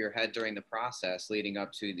going through your head during the process leading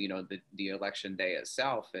up to, you know, the election day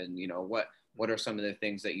itself? And, you know, what are some of the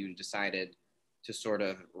things that you decided to sort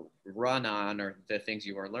of run on, or the things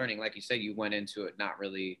you were learning? Like you said, you went into it not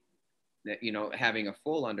really, you know, having a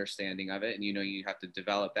full understanding of it, and, you know, you have to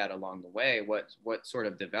develop that along the way. What sort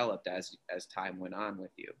of developed as time went on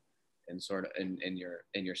with you, and sort of in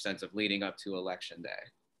your sense of leading up to election day?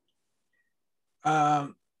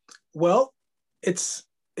 Well, it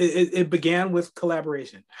began with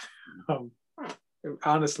collaboration.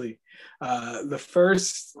 Honestly, the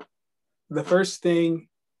first thing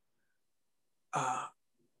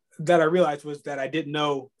that I realized was that I didn't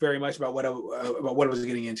know very much about what I was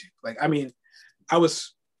getting into. Like, I mean, I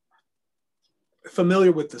was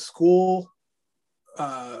familiar with the school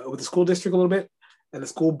district a little bit, and the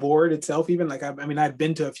school board itself. Even like, I mean, I'd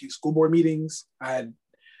been to a few school board meetings. I had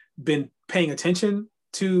been paying attention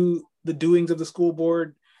to the doings of the school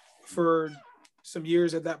board for some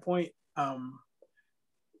years at that point.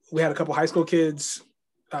 We had a couple high school kids.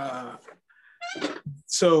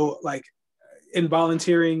 So like in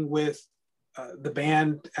volunteering with the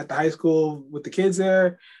band at the high school with the kids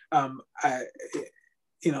there, I,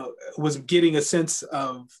 you know, was getting a sense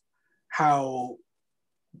of how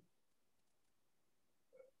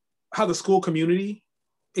the school community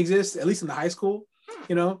exists, at least in the high school,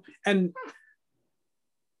 you know, and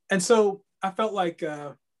so I felt like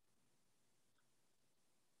I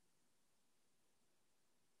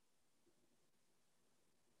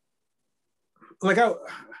had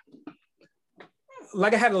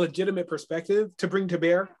a legitimate perspective to bring to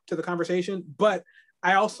bear to the conversation, but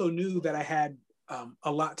I also knew that I had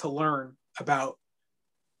a lot to learn about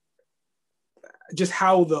just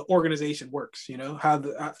how the organization works. You know, how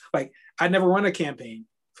like I'd never run a campaign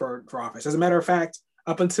for office. As a matter of fact,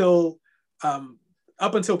 up until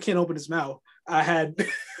Ken opened his mouth, I had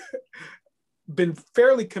been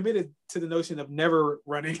fairly committed to the notion of never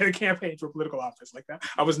running a campaign for political office like that.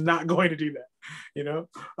 I was not going to do that, you know.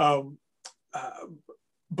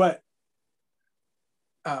 But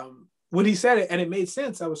when he said it and it made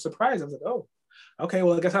sense, I was surprised. I was like, oh, okay,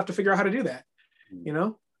 well, I guess I have to figure out how to do that, you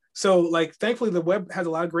know? So like, thankfully the web has a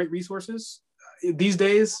lot of great resources these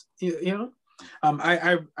days, you know?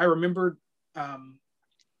 I remembered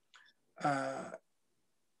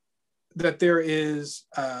that there is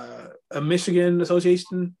a Michigan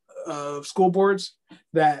Association of School Boards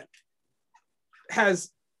that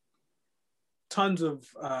has tons of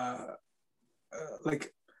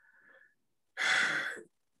like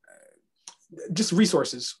just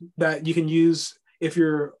resources that you can use if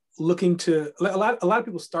you're looking to. A lot of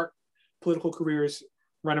people start political careers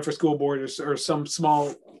running for school board or some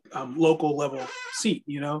small local level seat,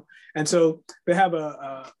 you know, and so they have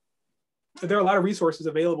there are a lot of resources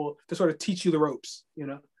available to sort of teach you the ropes, you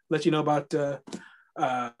know, let you know about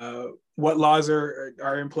what laws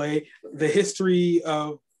are in play, the history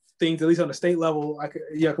of things, at least on the state level. I can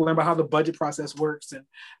learn about how the budget process works and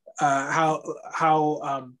how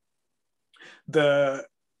the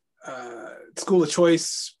school of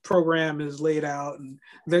choice program is laid out, and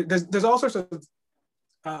there's all sorts of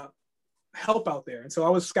help out there. And so I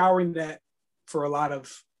was scouring that for a lot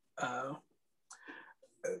of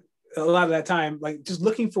that time, like just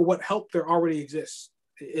looking for what help there already exists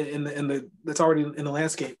in the that's already in the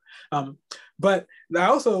landscape. But I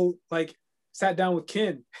also like sat down with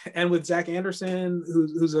Ken and with Zach Anderson,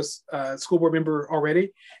 who's a school board member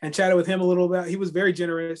already, and chatted with him a little bit. He was very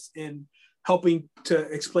generous in helping to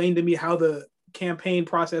explain to me how the campaign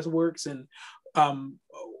process works. And,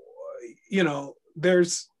 you know,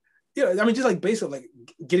 there's, you know, I mean, just like basically like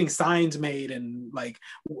getting signs made and like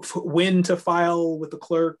when to file with the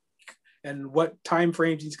clerk and what time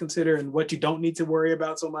frames you consider and what you don't need to worry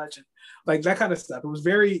about so much, and like that kind of stuff. It was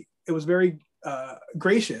very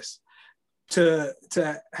gracious to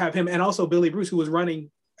have him, and also Billy Bruce, who was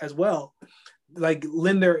running as well, like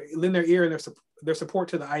lend their ear and their support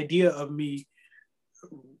to the idea of me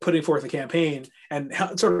putting forth a campaign and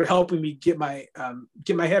sort of helping me get my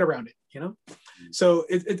head around it, you know. So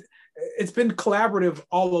it's been collaborative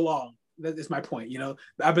all along. That is my point. You know,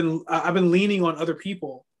 I've been leaning on other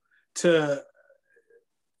people to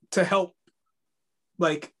help,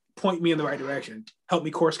 like, point me in the right direction, help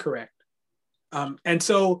me course correct. And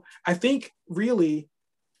so I think really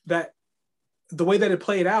that the way that it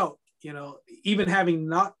played out, you know, even having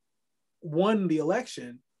not won the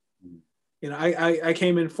election, you know, I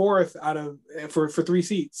came in fourth out of for 3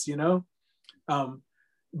 seats, you know,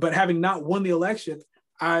 but having not won the election,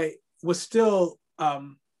 I was still I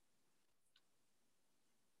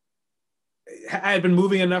had been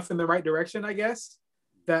moving enough in the right direction, I guess,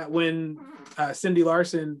 that when Cindy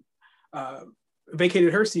Larson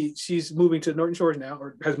vacated her seat, she's moving to Norton Shores now,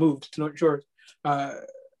 or has moved to Norton Shores.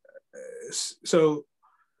 So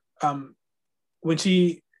when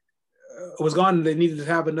she was gone, they needed to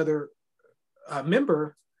have another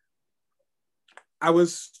member. I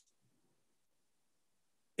was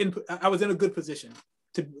in a good position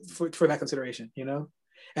for that consideration, you know,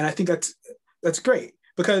 and I think that's great,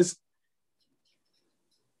 because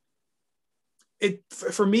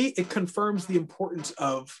for me it confirms the importance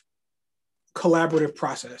of collaborative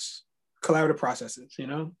processes, you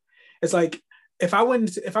know. It's like if I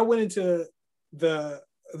went into the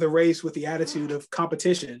race with the attitude of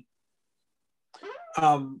competition,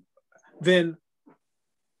 then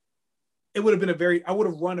it would have been I would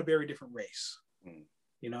have run a very different race,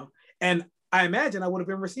 you know. And I imagine I would have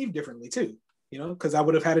been received differently too, you know, because I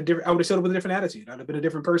would have showed up with a different attitude. I'd have been a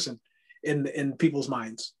different person in people's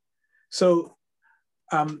minds. So,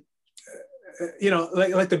 you know,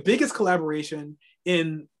 like the biggest collaboration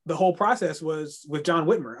in the whole process was with John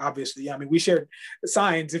Whitmer. Obviously, I mean, we shared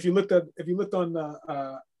signs. If you looked on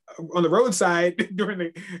the roadside during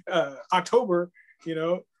the October, you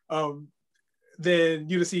know, then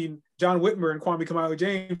you'd have seen John Whitmer and Kwame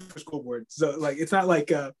Kamaru-James for school board. So like, it's not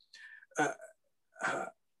like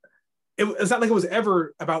it's not like it was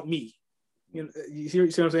ever about me. You know, you see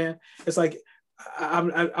what I'm saying? It's like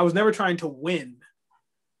I was never trying to win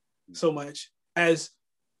so much as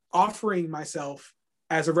offering myself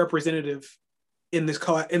as a representative in this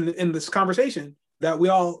conversation that we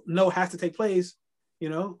all know has to take place, you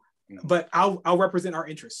know. But I'll represent our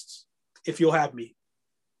interests if you'll have me.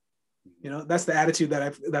 You know, that's the attitude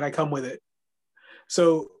that I come with it.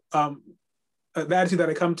 So the attitude that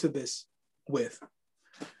I come to this with.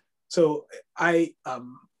 So I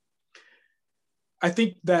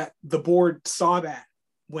think that the board saw that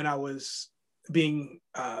when I was being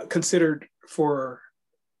considered for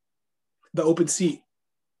the open seat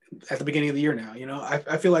at the beginning of the year. Now, you know,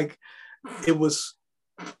 I feel like it was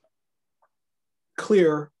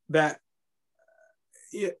clear that,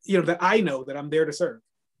 you know, that I know that I'm there to serve,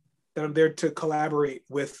 that I'm there to collaborate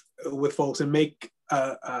with folks and make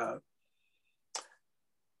a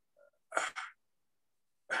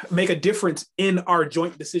difference in our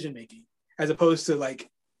joint decision making, as opposed to like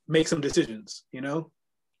make some decisions, you know.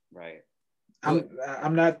 Right.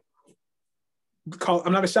 I'm not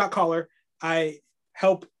a shot caller. I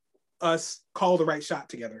help us call the right shot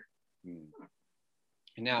together.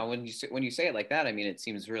 Now, when you say it like that, I mean, it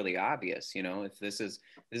seems really obvious. If this is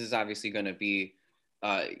obviously going to be,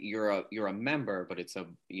 you're a member, but it's a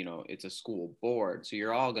school board, so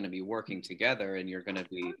you're all going to be working together, and you're going to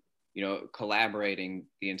be, collaborating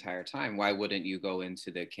the entire time. Why wouldn't you go into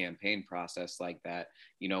the campaign process like that?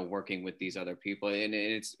 Working with these other people, and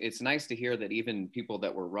it's nice to hear that even people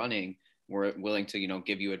that were running were willing to,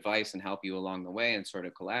 give you advice and help you along the way and sort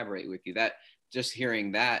of collaborate with you. That just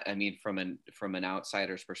hearing that, I mean, from an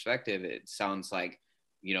outsider's perspective, it sounds like,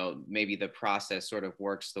 maybe the process sort of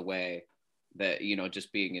works the way that,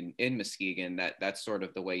 just being in Muskegon, that's sort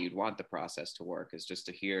of the way you'd want the process to work, is just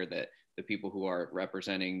to hear that the people who are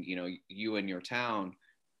representing, you and your town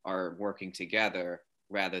are working together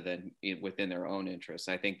rather than within their own interests.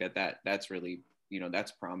 I think that's really,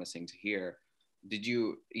 that's promising to hear. Did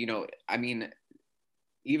you, I mean,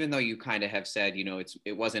 even though you kind of have said,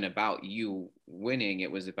 it wasn't about you winning,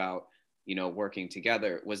 it was about, working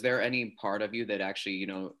together. Was there any part of you that actually,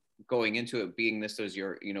 going into it, being this was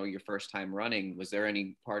your, your first time running, was there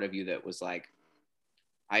any part of you that was like,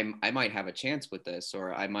 I might have a chance with this,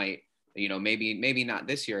 or I might, maybe not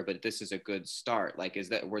this year, but this is a good start? Like,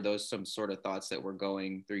 were those some sort of thoughts that were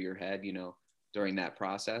going through your head, during that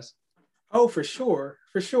process? Oh, for sure,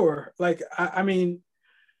 for sure. Like, I mean,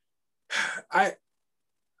 I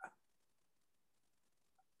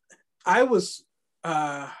I was,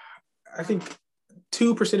 I think,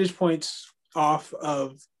 2 percentage points off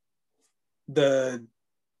of the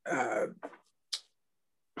uh,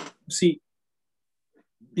 seat,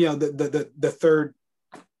 the third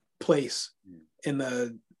place in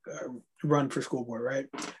the run for school board, right?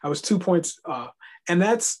 I was 2 points off, and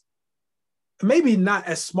that's maybe not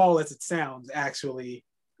as small as it sounds, actually,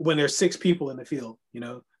 when there's 6 people in the field.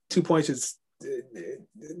 2 points is,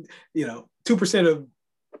 2% of,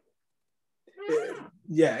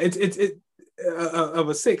 yeah, it's of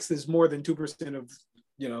a six is more than 2% of,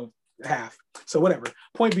 half. So whatever.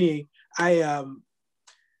 Point being, I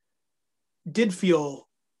did feel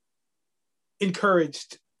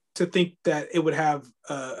encouraged to think that it would have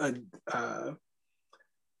a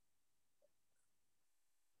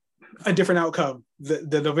different outcome,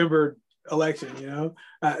 the November election.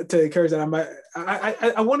 To encourage that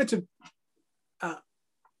I wanted to.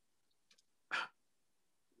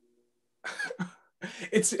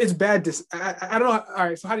 It's bad. I don't know. All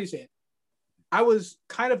right. So how do you say it? I was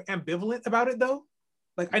kind of ambivalent about it, though.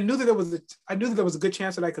 Like, I knew that there was a good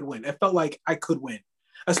chance that I could win. It felt like I could win,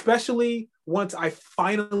 especially once I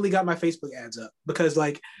finally got my Facebook ads up, because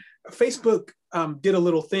like Facebook did a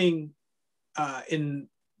little thing in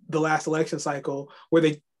the last election cycle where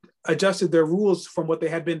they adjusted their rules from what they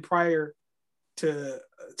had been prior to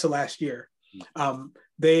last year.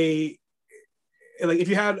 They, like, if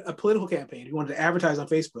you had a political campaign, you wanted to advertise on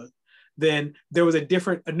Facebook, then there was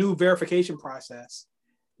a new verification process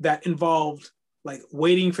that involved like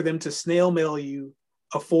waiting for them to snail mail you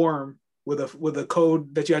a form with a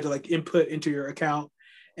code that you had to like input into your account,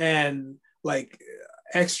 and like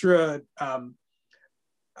extra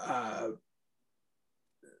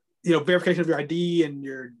verification of your ID and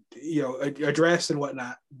your address and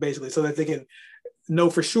whatnot, basically, so that they can know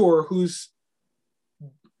for sure who's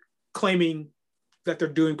claiming that they're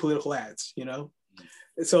doing political ads.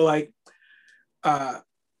 So like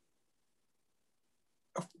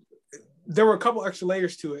there were a couple extra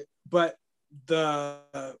layers to it, but the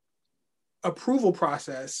approval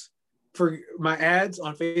process for my ads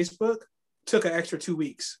on Facebook took an extra 2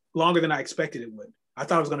 weeks, longer than I expected it would. I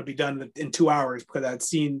thought it was going to be done in 2 hours because I'd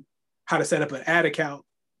seen how to set up an ad account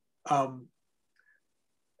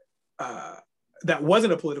that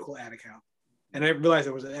wasn't a political ad account, and I realized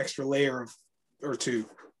there was an extra layer or two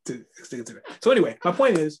to consider. So anyway, my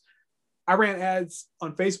point is, I ran ads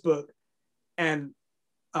on Facebook, and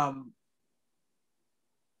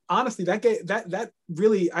honestly, that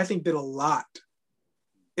really, I think, did a lot.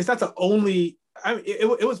 It's not the only. I mean,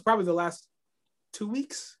 it was probably the last 2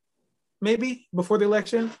 weeks, maybe, before the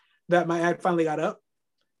election, that my ad finally got up.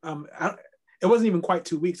 It wasn't even quite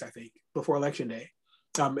 2 weeks, I think, before election day.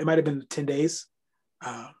 It might have been 10 days.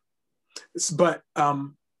 But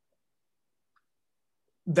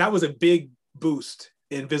that was a big boost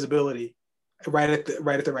in visibility right at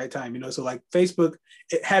the right time. So like Facebook,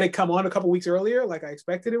 had it come on a couple weeks earlier, like I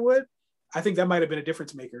expected it would, I think that might have been a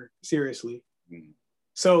difference maker, seriously.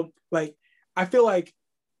 So like, I feel like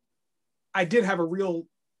I did have a real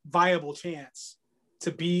viable chance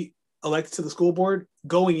to be elected to the school board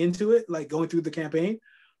going into it, like going through the campaign.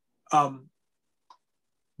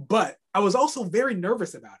 But I was also very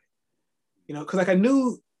nervous about it, because like I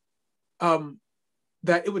knew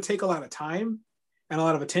that it would take a lot of time and a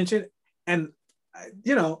lot of attention. And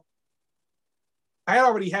you know, I had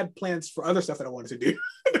already had plans for other stuff that I wanted to do,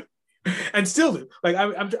 and still do. Like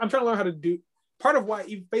I'm trying to learn how to do. Part of why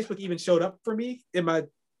Facebook even showed up for me in my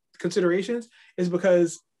considerations is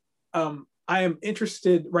because I am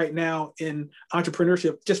interested right now in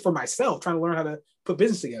entrepreneurship just for myself, trying to learn how to put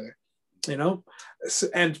business together, you know, so,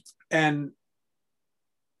 and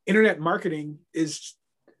internet marketing is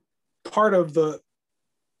part of the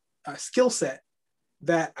skill set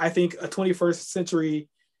that I think a 21st century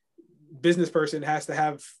business person has to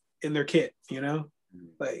have in their kit, you know,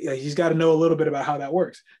 like he's got to know a little bit about how that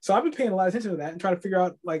works. So I've been paying a lot of attention to that and trying to figure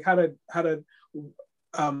out like how to trying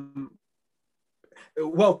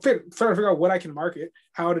to figure out what I can market,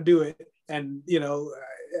 how to do it, and you know,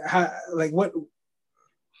 how, like what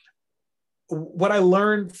I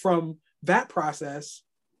learned from that process,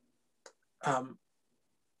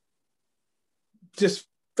 just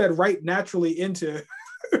fed right naturally into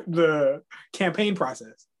the campaign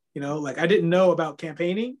process. You know, like I didn't know about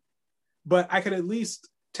campaigning, but I could at least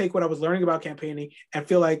take what I was learning about campaigning and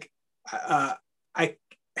feel like I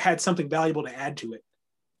had something valuable to add to it.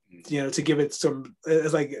 You know, to give it some,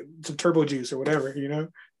 it's like some turbo juice or whatever. You know,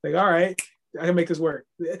 like all right, I can make this work.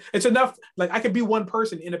 It's enough. Like I could be one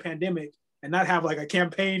person in a pandemic and not have like a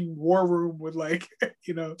campaign war room with like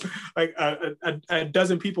you know like a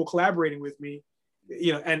dozen people collaborating with me.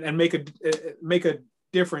 You know, and make a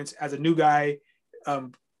difference as a new guy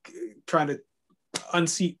trying to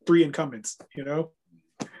unseat 3 incumbents, you know?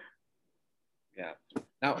 Yeah.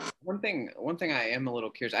 Now, one thing I am a little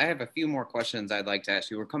curious. I have a few more questions I'd like to ask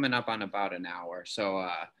you. We're coming up on about an hour, so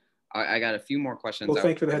I got a few more questions. Well,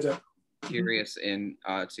 thanks for the heads up. Curious in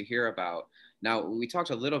to hear about. Now, we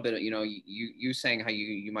talked a little bit. You know, you saying how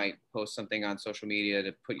you might post something on social media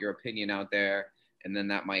to put your opinion out there, and then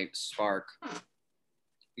that might spark,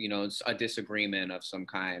 you know, a disagreement of some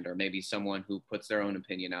kind, or maybe someone who puts their own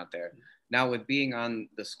opinion out there. Now, with being on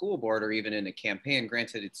the school board or even in a campaign,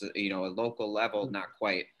 granted, it's a local level, not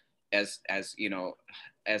quite as you know,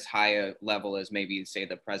 as high a level as maybe say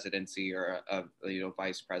the presidency or a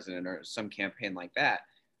vice president or some campaign like that,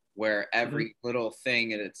 where every little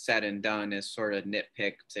thing that it's said and done is sort of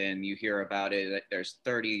nitpicked, and you hear about it. Like there's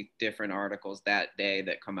 30 different articles that day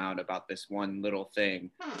that come out about this one little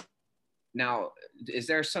thing. Now, is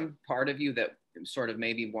there some part of you that sort of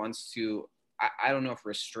maybe wants to, I don't know if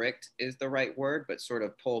restrict is the right word, but sort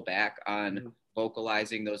of pull back on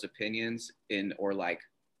vocalizing those opinions or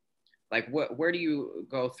where do you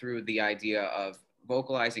go through the idea of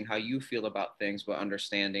vocalizing how you feel about things, but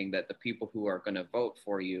understanding that the people who are going to vote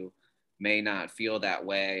for you may not feel that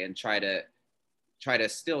way, and try to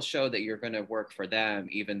still show that you're going to work for them,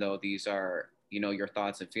 even though these are, you know, your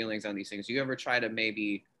thoughts and feelings on these things? Do you ever try to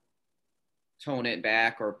maybe tone it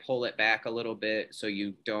back or pull it back a little bit so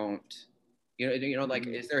you don't, like,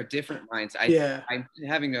 is there a different mindset? I'm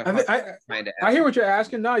having a hard time trying to ask. I hear what you're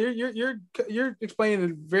asking. No, you're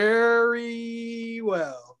explaining it very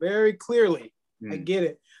well, very clearly. I get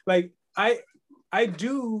it. Like I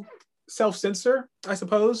do self-censor, I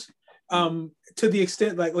suppose, to the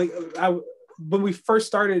extent when we first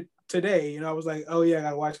started today, you know, I was like, oh yeah, I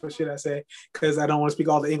gotta watch what shit I say because I don't want to speak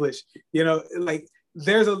all the English. You know, like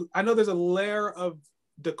I know there's a layer of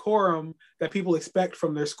decorum that people expect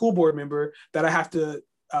from their school board member that I have to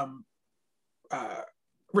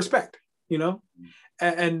respect, you know,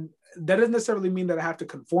 and that doesn't necessarily mean that I have to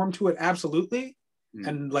conform to it absolutely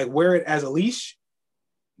and like wear it as a leash,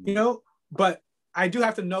 you know, but I do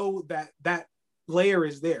have to know that layer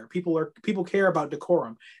is there. People care about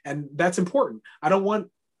decorum, and that's important. I don't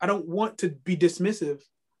want to be dismissive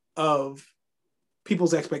of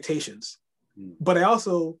people's expectations, but I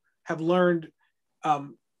also have learned,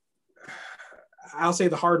 I'll say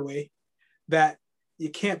the hard way, that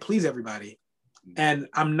you can't please everybody. And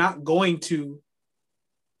I'm not going to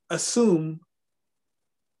assume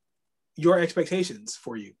your expectations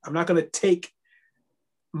for you. I'm not going to take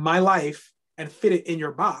my life and fit it in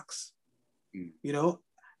your box, you know?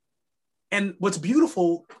 And what's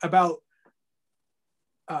beautiful about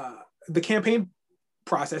the campaign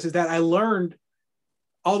process is that I learned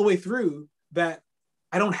all the way through that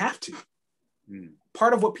I don't have to.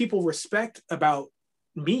 Part of what people respect about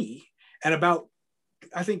me and about,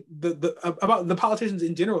 I think about the politicians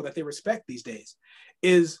in general that they respect these days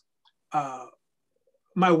is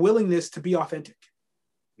my willingness to be authentic.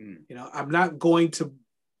 You know, I'm not going to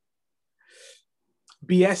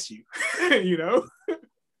BS you, you know,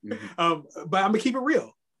 but I'm gonna keep it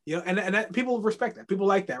real, you know, and that, people respect that. People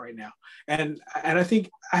like that right now, and I think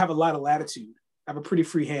I have a lot of latitude. I have a pretty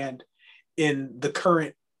free hand in the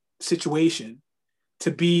current situation to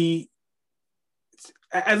be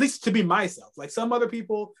at least to be myself. Like some other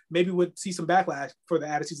people maybe would see some backlash for the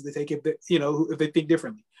attitudes that they take if they, if they think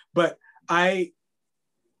differently. But I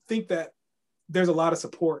think that there's a lot of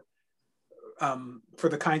support for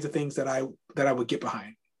the kinds of things that I would get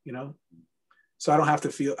behind, So I don't have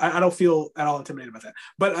to feel, I don't feel at all intimidated about that.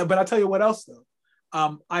 But I'll tell you what else though.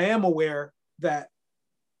 I am aware that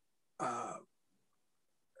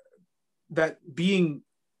that being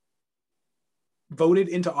voted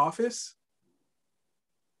into office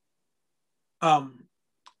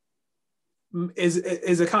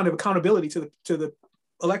is a kind of accountability to the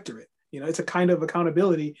electorate. It's a kind of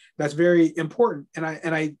accountability that's very important. And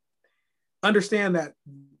I understand that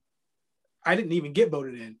I didn't even get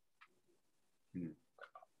voted in.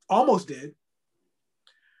 Almost did.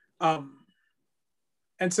 And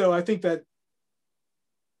so I think that,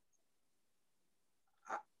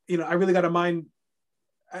 I really got to mind,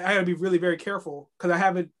 I got to be really very careful because I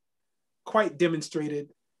haven't quite demonstrated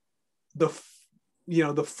the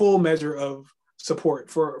full measure of support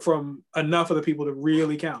from enough of the people to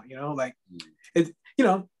really count, I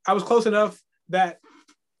was close enough that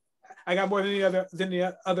I got more than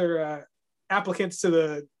the other applicants to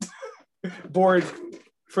the board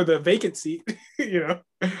for the vacant seat. I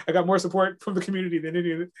got more support from the community than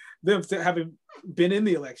any of them having been in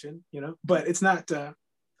the election, but it's not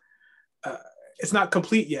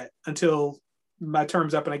complete yet until my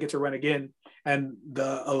term's up and I get to run again and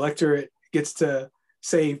the electorate gets to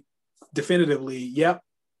say definitively, yep,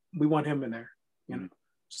 we want him in there.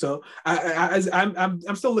 So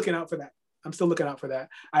I'm still looking out for that.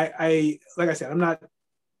 I like I said, I'm not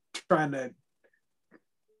trying to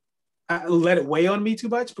let it weigh on me too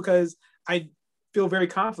much because I feel very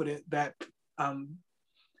confident that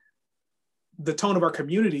the tone of our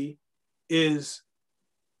community is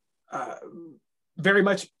very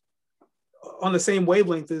much on the same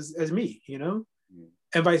wavelength as me,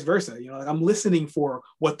 and vice versa. Like I'm listening for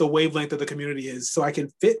what the wavelength of the community is so I can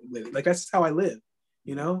fit with it. Like that's how I live.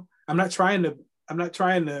 I'm not trying to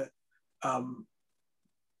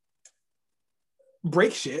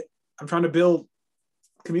break shit. I'm trying to build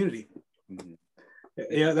community.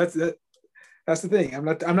 That's the thing. I'm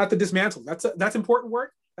not the dismantle. That's important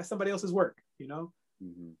work. That's somebody else's work.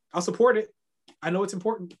 I'll support it. I know it's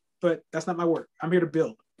important, but that's not my work. I'm here to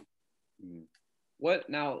build. What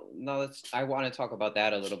now I want to talk about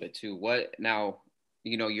that a little bit too. What now,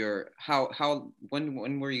 when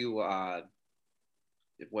were you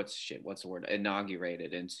what's the word,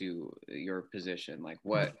 inaugurated into your position? Like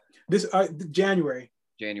what? This January.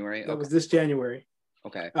 January. That was this January.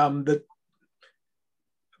 Okay. The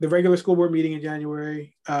regular school board meeting in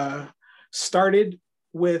January started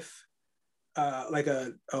with like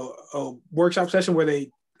a workshop session where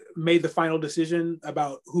they made the final decision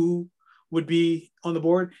about who would be on the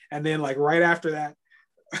board, and then like right after that,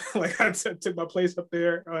 like I took my place up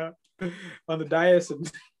there on the dais and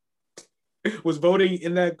was voting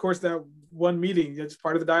in that one meeting. It's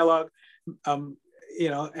part of the dialogue, and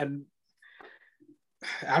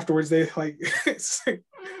afterwards they like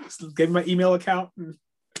gave me my email account and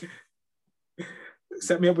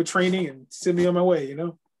set me up with training and sent me on my way.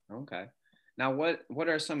 Okay. Now, what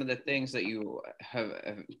are some of the things that you have?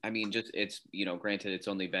 I mean, just it's granted it's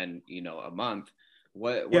only been a month.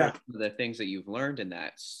 What are some of the things that you've learned in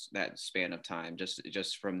that span of time,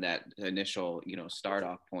 just from that initial start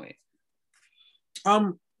off point?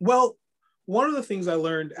 Well, one of the things I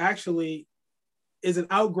learned actually is an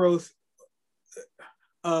outgrowth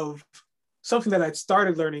of something that I'd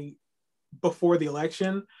started learning before the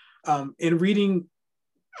election, in reading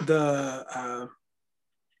the.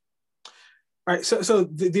 All right, so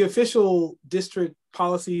the official district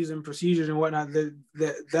policies and procedures and whatnot,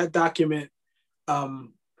 that document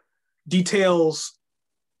details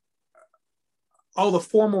all the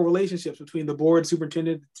formal relationships between the board,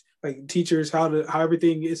 superintendent, like teachers, how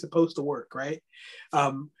everything is supposed to work, right?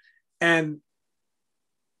 And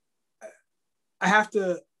I have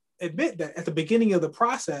to admit that at the beginning of the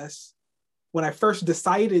process, when I first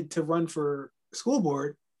decided to run for school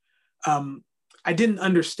board, I didn't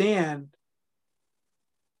understand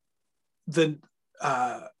the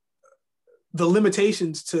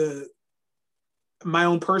limitations to my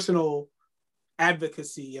own personal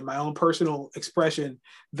advocacy and my own personal expression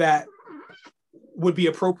that would be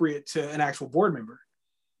appropriate to an actual board member.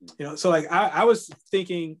 So like I was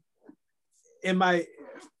thinking in my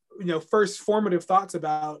first formative thoughts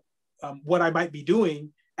about what I might be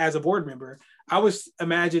doing as a board member, I was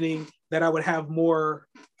imagining that I would have more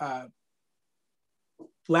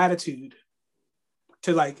latitude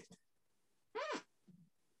to like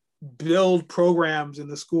build programs in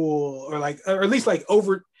the school, or at least like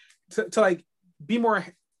to like be more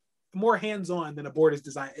hands-on than a board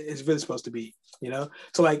is really supposed to be,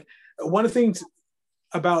 So like one of the things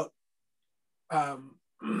about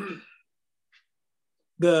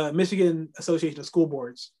the Michigan Association of School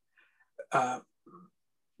Boards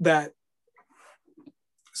that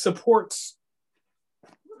supports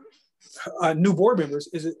new board members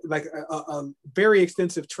is like a very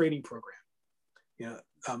extensive training program.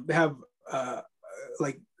 They have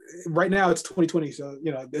like right now it's 2020, so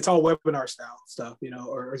it's all webinar style stuff,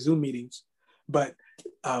 or Zoom meetings, but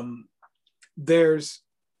there's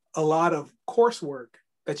a lot of coursework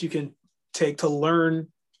that you can take to learn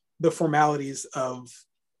the formalities of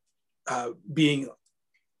being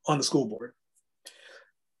on the school board.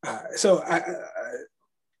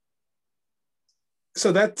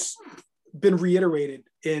 So that's been reiterated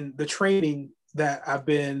in the training that I've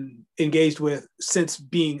been engaged with since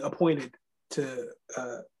being appointed to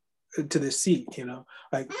this seat.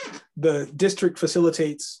 Like the district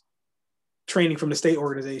facilitates training from the state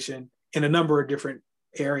organization in a number of different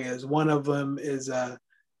areas. One of them is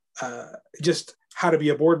just how to be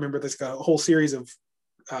a board member. There's a whole series of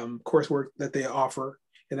coursework that they offer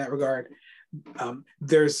in that regard.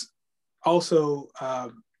 There's also,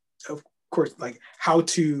 of course, like how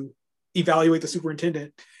to evaluate the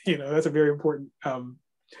superintendent. That's a very important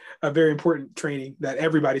training that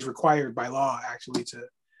everybody's required by law actually to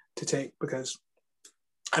take, because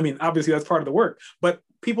I mean, obviously that's part of the work, but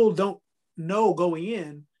people don't know going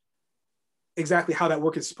in exactly how that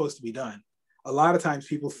work is supposed to be done. A lot of times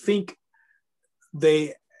people think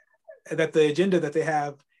that the agenda that they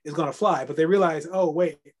have is going to fly, but they realize, oh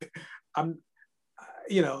wait, I'm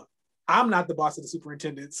not the boss of the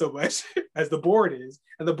superintendent so much as the board is,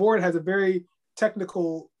 and the board has a very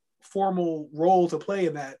technical, formal role to play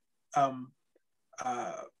in that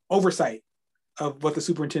oversight of what the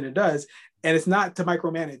superintendent does, and it's not to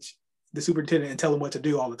micromanage the superintendent and tell him what to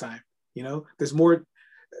do all the time. There's more.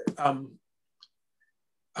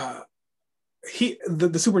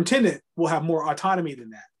 The superintendent will have more autonomy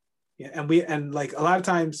than that, and like a lot of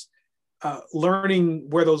times, learning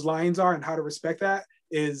where those lines are and how to respect that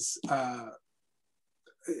is, an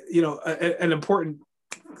important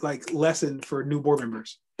like lesson for new board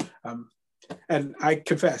members. And I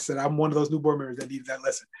confess that I'm one of those new board members that needed that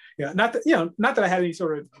lesson. Not that I had any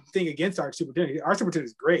sort of thing against our superintendent. Our superintendent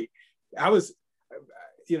is great.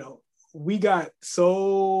 We got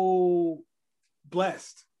so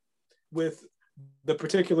blessed with the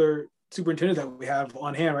particular superintendent that we have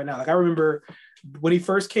on hand right now. Like I remember when he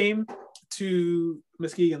first came to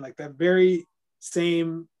Muskegon, like that very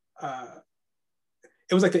same,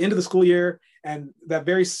 it was like the end of the school year, and that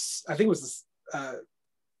very, I think it was,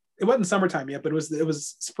 it wasn't summertime yet, but it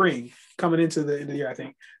was spring coming into the end of the year, I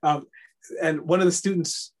think. And one of the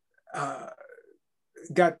students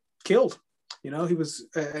got killed. It was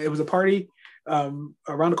a party around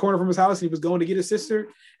the corner from his house, and he was going to get his sister,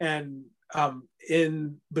 and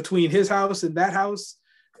in between his house and that house,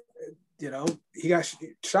 he got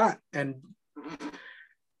shot. And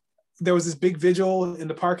there was this big vigil in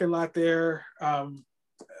the parking lot there.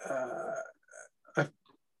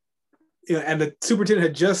 And the superintendent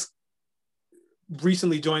had just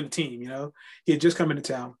recently joined the team. He had just come into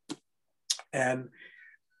town, and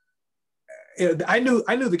I knew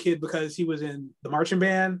the kid because he was in the marching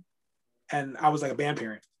band, and I was like a band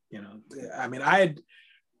parent. I mean, I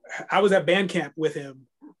was at band camp with him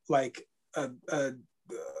like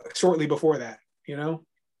shortly before that.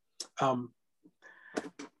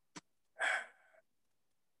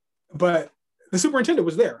 But the superintendent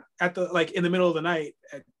was there at in the middle of the night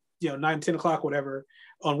at 9-10 o'clock, whatever,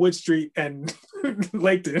 on Wood Street and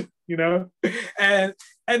Laketon, and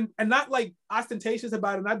not like ostentatious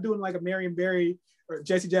about it, not doing like a Marion Barry or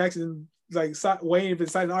Jesse Jackson, like waiting for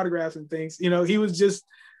signing autographs and things. He was just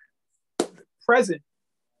present,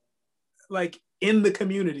 like in the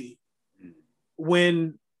community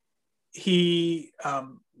when he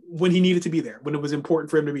needed to be there, when it was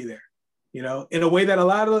important for him to be there, in a way that a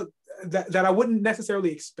lot of that I wouldn't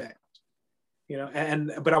necessarily expect.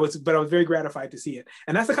 But I was very gratified to see it.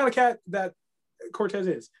 And that's the kind of cat that Cortez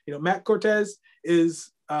is. Matt Cortez is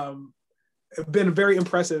been a very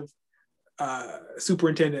impressive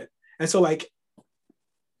superintendent. And so like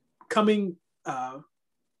coming to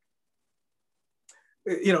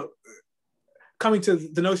the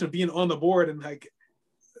notion of being on the board and like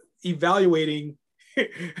evaluating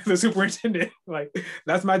the superintendent, like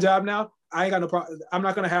that's my job now. I ain't got no problem. I'm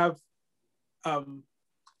not gonna have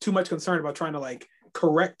too much concern about trying to like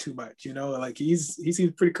correct too much, like he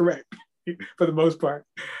seems pretty correct for the most part.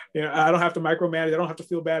 I don't have to micromanage. I don't have to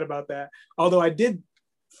feel bad about that. Although I did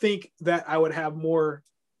think that I would have more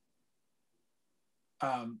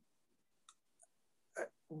um,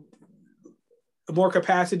 more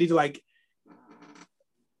capacity to like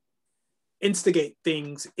instigate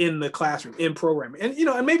things in the classroom, in programming, and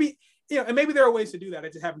and maybe and maybe there are ways to do that. I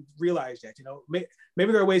just haven't realized yet.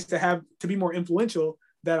 Maybe there are ways to be more influential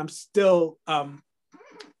that I'm still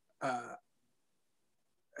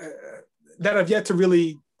that I've yet to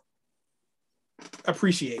really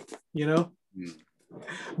appreciate.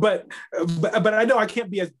 But I know I can't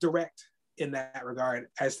be as direct in that regard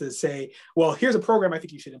as to say, well, here's a program I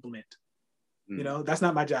think you should implement. That's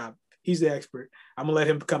not my job. He's the expert. I'm gonna let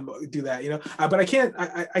him come do that. But I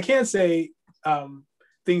can't say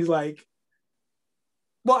things like,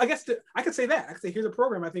 well, I guess I could say that. I could say, here's a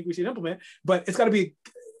program I think we should implement, but it's got to be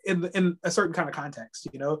in a certain kind of context.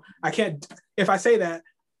 I can't. If I say that,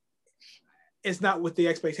 it's not with the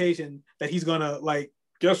expectation that he's gonna like,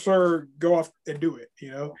 yes sir, go off and do it.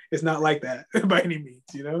 It's not like that by any means.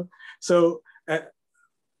 So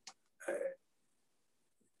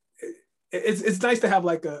it's nice to have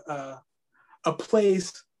like a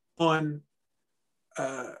place on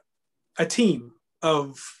a team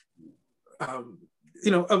of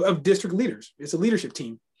of district leaders. It's a leadership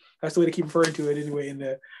team. That's the way to keep referring to it anyway in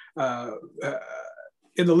the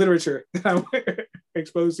literature that I'm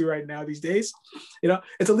exposed to right now these days.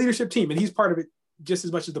 It's a leadership team, and he's part of it just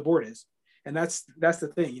as much as the board is. And that's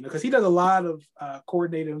the thing, because he does a lot of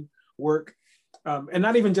coordinating work, and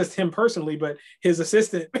not even just him personally, but his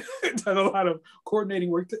assistant does a lot of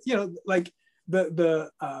coordinating work. Like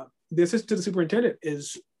the assistant to the superintendent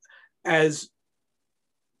is as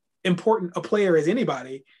important a player as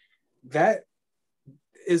anybody. That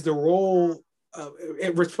is the role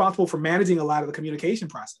responsible for managing a lot of the communication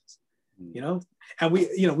process. And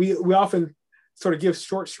we often sort of give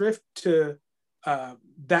short shrift to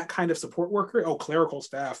that kind of support worker. Oh, clerical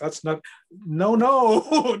staff. That's not.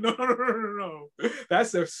 No.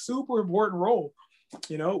 That's a super important role.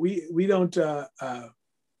 We don't. I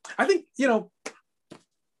think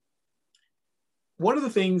one of the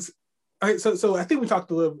things. So I think we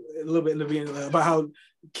talked a little bit in the beginning about how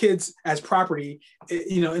kids as property,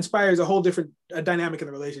 inspires a whole different dynamic in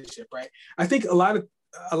the relationship, right? I think a lot of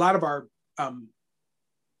our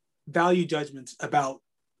value judgments about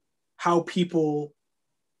how people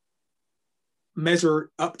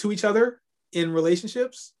measure up to each other in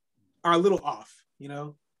relationships are a little off.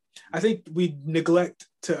 I think we neglect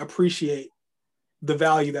to appreciate the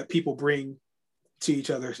value that people bring to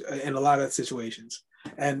each other in a lot of situations.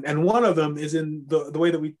 And one of them is in the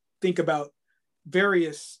way that we think about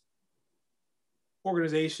various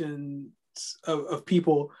organizations of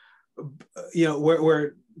people,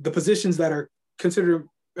 where the positions that are considered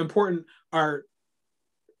important are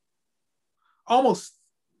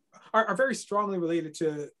very strongly related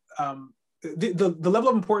to the level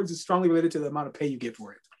of importance is strongly related to the amount of pay you get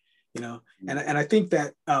for it. And I think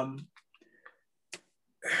that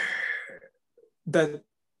that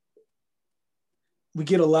we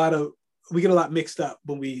get a lot mixed up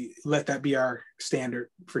when we let that be our standard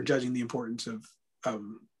for judging the importance of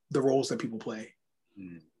the roles that people play.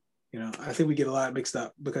 I think we get a lot mixed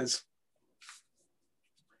up because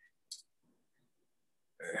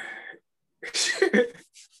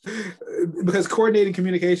coordinating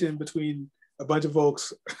communication between a bunch of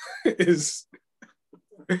folks has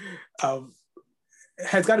got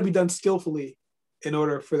to be done skillfully in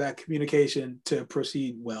order for that communication to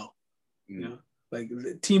proceed well. Like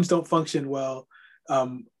teams don't function well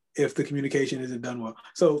if the communication isn't done well.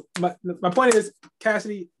 So my point is,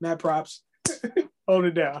 Cassidy, mad props, hold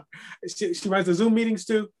it down. She runs the Zoom meetings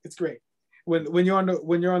too. It's great. When you're on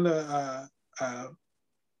the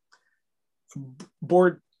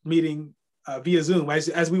board meeting via Zoom,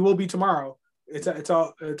 as we will be tomorrow. It's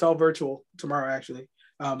all virtual tomorrow actually.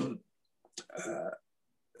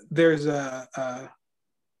 There's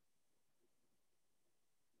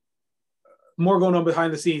more going on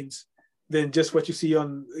behind the scenes than just what you see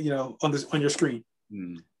on your screen.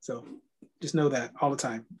 So just know that all the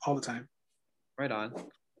time. Right on. All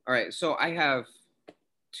right, so I have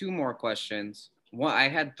two more questions. One, I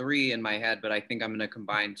had three in my head, but I think I'm going to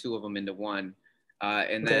combine two of them into one,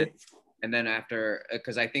 and then after,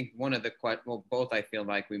 because I think one of the both I feel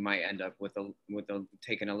like we might end up with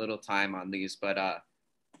taking a little time on these, but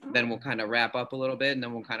then we'll kind of wrap up a little bit, and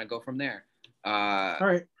then we'll kind of go from there. All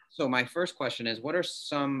right. So my first question is, what are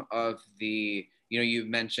some of the, you've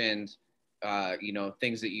mentioned,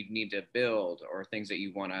 things that you need to build or things that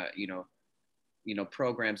you want to,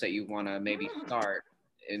 programs that you want to maybe start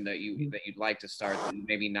and that you'd like to start, and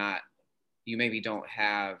you maybe don't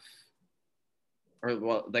have or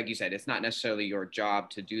well, like you said, it's not necessarily your job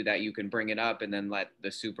to do that. You can bring it up and then let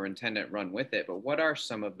the superintendent run with it. But what are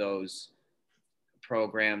some of those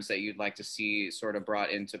programs that you'd like to see sort of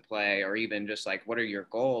brought into play, or even just like, what are your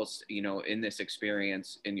goals, you know, in this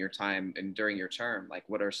experience, in your time and during your term? Like,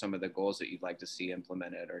 what are some of the goals that you'd like to see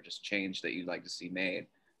implemented or just change that you'd like to see made?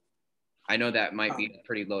 I know that might be a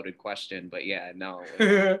pretty loaded question, but yeah, no.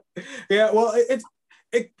 Yeah, well,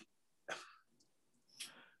 it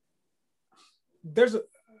there's a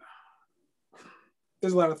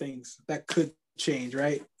lot of things that could change,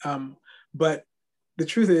 right? But the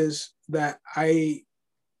truth is that I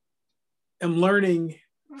am learning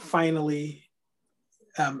finally,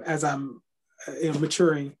 as I'm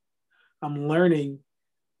maturing. I'm learning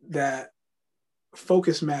that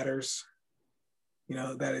focus matters. You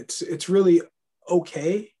know, that it's really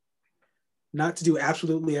okay not to do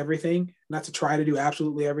absolutely everything, not to try to do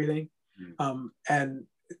absolutely everything, and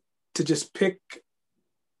to just pick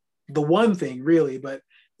the one thing, really. But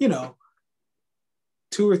you know,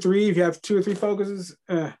 two or three, if you have two or three focuses,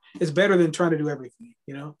 it's better than trying to do everything,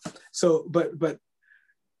 you know? So, but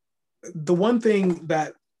the one thing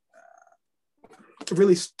that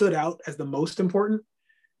really stood out as the most important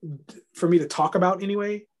for me to talk about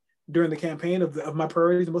anyway, during the campaign of my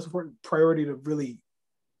priorities, the most important priority to really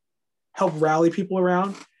help rally people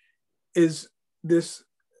around is this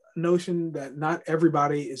notion that not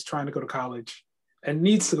everybody is trying to go to college and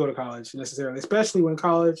needs to go to college necessarily, especially when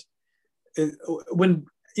college, when,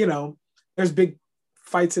 you know, there's big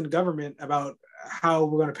fights in government about how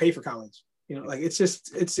we're going to pay for college. You know, like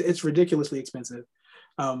it's ridiculously expensive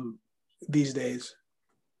these days.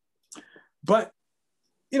 But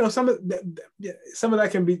you know, some of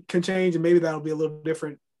that can change, and maybe that'll be a little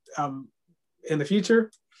different in the future.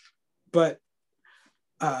 But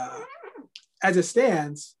as it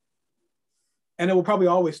stands, and it will probably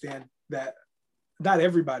always stand, that not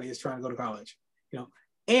everybody is trying to go to college. You know,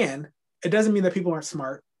 and it doesn't mean that people aren't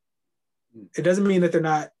smart. It doesn't mean that they're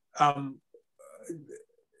not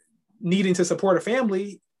needing to support a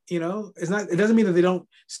family. You know, it doesn't mean that they don't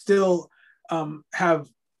still have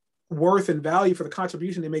worth and value for the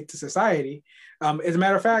contribution they make to society. As a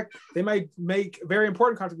matter of fact, they might make very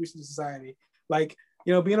important contributions to society, like,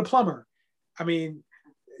 you know, being a plumber. I mean,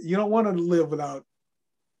 you don't want to live without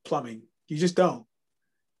plumbing. You just don't.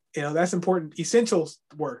 You know, that's important, essential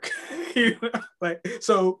work. You know? Like,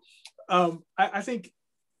 so I think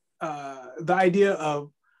the idea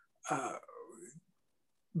of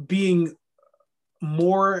being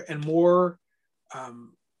more and more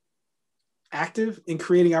active in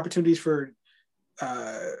creating opportunities for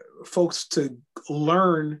folks to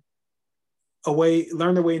learn their way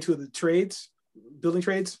into the trades, building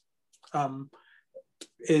trades,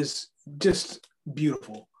 is just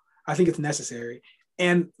beautiful. I think it's necessary.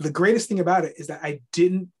 And the greatest thing about it is that I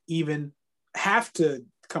didn't even have to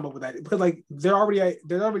come up with that, because like there's already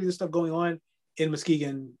this stuff going on in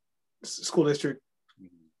Muskegon School District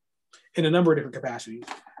in a number of different capacities.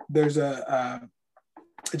 There's a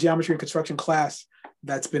geometry and construction class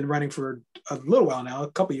that's been running for a little while now,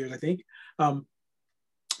 a couple of years, I think,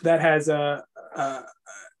 that has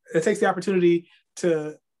it takes the opportunity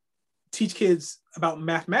to teach kids about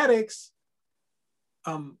mathematics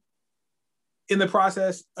in the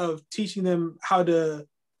process of teaching them how to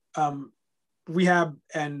rehab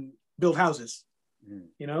and build houses.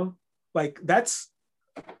 You know, like that's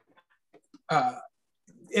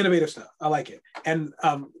innovative stuff. I like it. And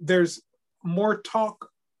there's more talk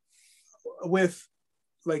with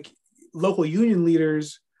like local union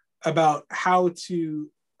leaders about how to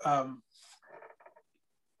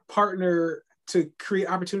partner to create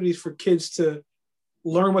opportunities for kids to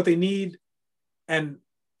learn what they need, and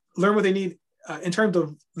learn what they need in terms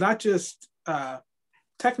of not just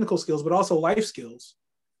technical skills, but also life skills,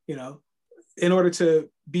 you know, in order to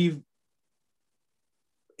be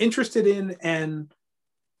interested in and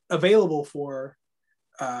available for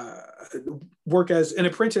work as an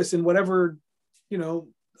apprentice in whatever, you know,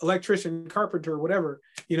 electrician, carpenter, whatever,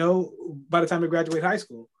 you know, by the time they graduate high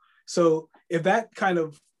school. So if that kind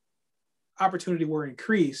of opportunity were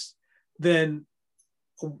increased, then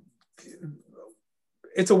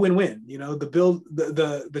it's a win-win. You know,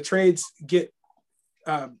 the trades get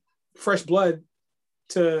fresh blood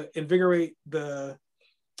to invigorate the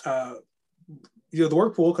the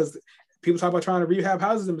work pool, because people talk about trying to rehab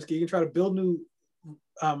houses in Muskegon, try to build new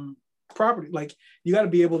property. Like, you got to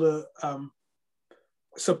be able to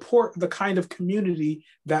support the kind of community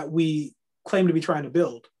that we claim to be trying to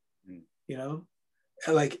build. You know,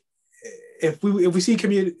 like if we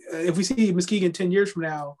see Muskegon 10 years from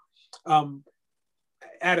now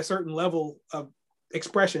at a certain level of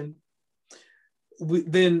expression,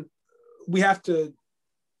 then we have to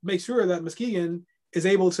make sure that Muskegon is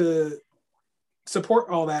able to support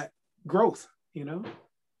all that growth, you know?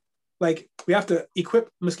 Like, we have to equip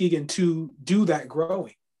Muskegon to do that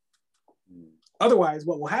growing. Otherwise,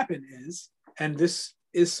 what will happen is, and this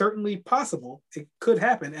is certainly possible, it could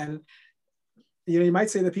happen, and you know, you might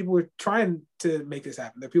say that people are trying to make this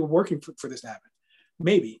happen, that people are working for this to happen,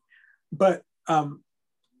 maybe, but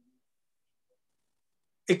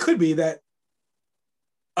it could be that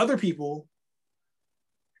other people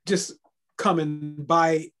just come and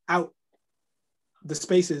buy out the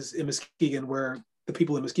spaces in Muskegon where the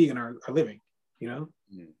people in Muskegon are living, you know?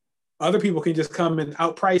 Mm. Other people can just come and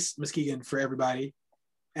outprice Muskegon for everybody.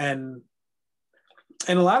 And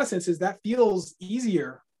in a lot of senses, that feels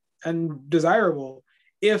easier and desirable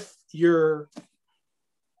if you're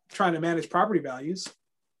trying to manage property values,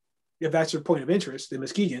 if that's your point of interest in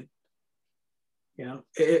Muskegon, you know?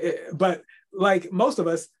 But like most of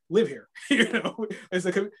us live here, you know,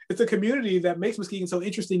 it's a community that makes Muskegon so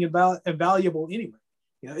interesting and valuable anyway.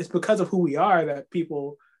 You know, it's because of who we are that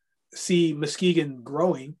people see Muskegon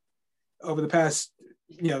growing over the past,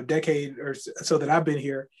 you know, decade or so that I've been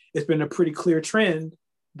here. It's been a pretty clear trend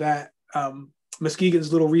that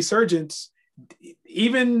Muskegon's little resurgence,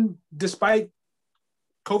 even despite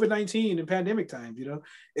COVID-19 and pandemic times, you know,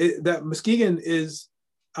 that Muskegon is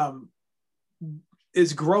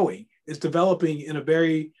growing, is developing in a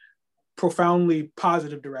very profoundly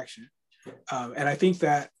positive direction. And I think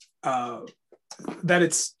that that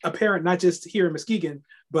it's apparent not just here in Muskegon,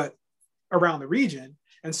 but around the region.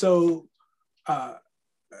 And so,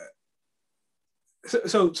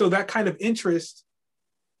 so that kind of interest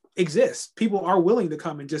exists. People are willing to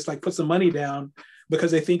come and just like put some money down because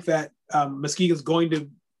they think that Muskegon's going to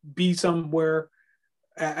be somewhere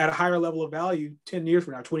at a higher level of value 10 years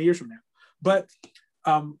from now, 20 years from now. But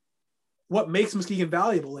what makes Muskegon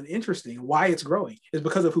valuable and interesting, why it's growing, is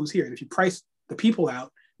because of who's here. And if you price the people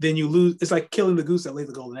out, then you lose. It's like killing the goose that lays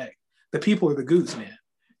the golden egg. The people are the goose, man.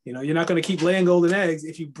 You know, you're not going to keep laying golden eggs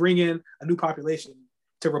if you bring in a new population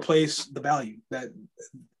to replace the value that,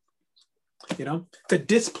 you know, to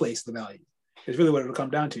displace the value is really what it'll come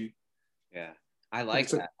down to. Yeah. I like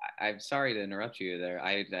that. I'm sorry to interrupt you there.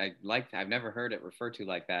 I've never heard it referred to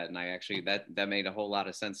like that. And I actually, that made a whole lot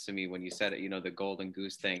of sense to me when you said it, you know, the golden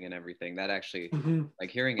goose thing and everything. That actually,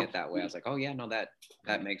 like hearing it that way, I was like, oh yeah, no, that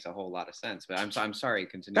makes a whole lot of sense. But I'm sorry,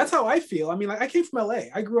 continue. That's how I feel. I mean, like, I came from LA.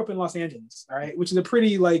 I grew up in Los Angeles, all right, which is a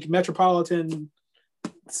pretty like metropolitan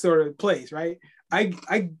sort of place, right? I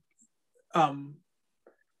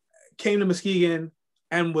came to Muskegon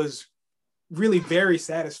and was really very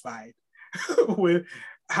satisfied with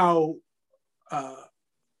how I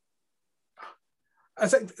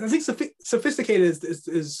think sophisticated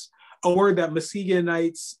is a word that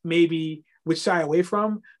Muskegonites maybe would shy away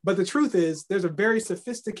from, but the truth is there's a very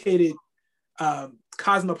sophisticated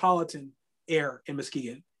cosmopolitan air in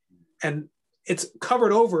Muskegon, and it's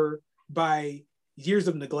covered over by years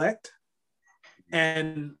of neglect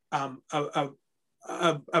and a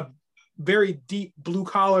very deep blue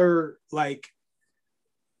collar like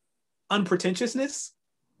unpretentiousness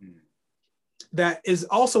that is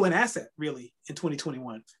also an asset really in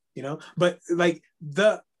 2021, you know, but like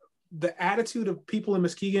the attitude of people in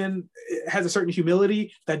Muskegon has a certain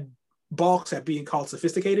humility that balks at being called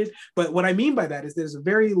sophisticated. But what I mean by that is there's a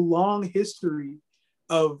very long history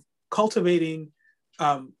of cultivating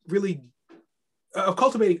urban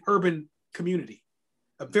community,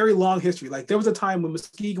 a very long history. Like there was a time when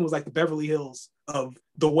Muskegon was like the Beverly Hills of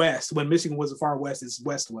the West, when Michigan was as far west as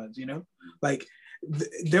West was, you know, like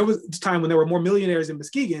there was a time when there were more millionaires in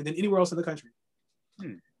Muskegon than anywhere else in the country.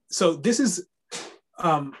 So this is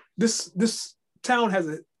this town has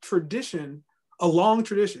a tradition, a long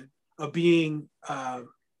tradition of being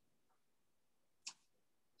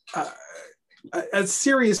a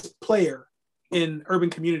serious player in urban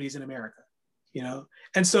communities in America, you know,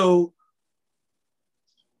 and so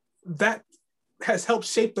that has helped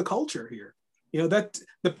shape the culture here. You know, that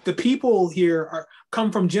the people here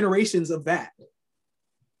come from generations of that.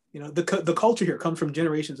 You know, the culture here comes from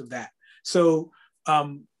generations of that. So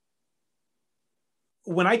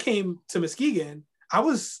when I came to Muskegon, I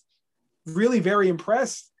was really very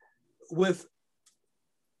impressed with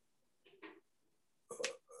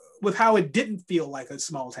how it didn't feel like a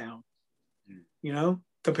small town, you know,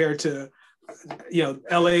 compared to, you know,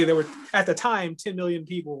 LA. There were at the time 10 million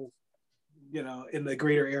people, you know, in the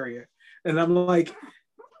greater area. And I'm like,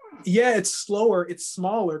 yeah, it's slower, it's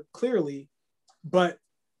smaller, clearly, but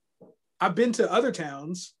I've been to other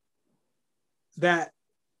towns that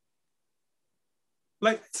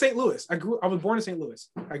like St. Louis. I was born in St. Louis.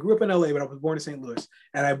 I grew up in LA, but I was born in St. Louis,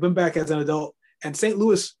 and I've been back as an adult. And St.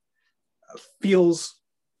 Louis feels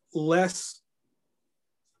less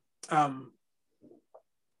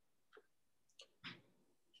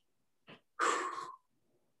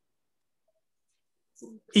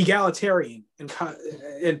egalitarian and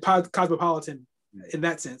cosmopolitan in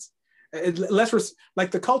that sense.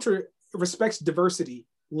 Like the culture respects diversity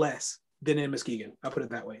less than in Muskegon. I'll put it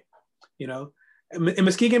that way. You know, in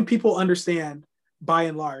Muskegon, people understand by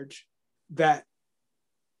and large that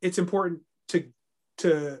it's important to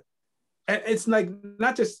it's like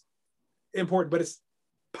not just important, but it's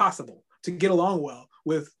possible to get along well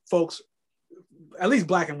with folks, at least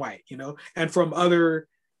black and white, you know, and from other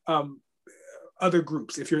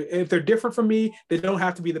groups. If they're different from me, they don't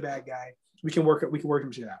have to be the bad guy. We can work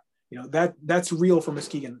them shit out. You know, that's real for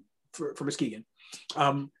Muskegon. For Muskegon,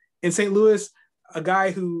 in St. Louis, a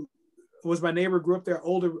guy who was my neighbor, grew up there,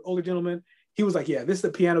 older gentleman. He was like, "Yeah, this is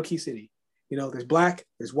the piano key city. You know, there's black,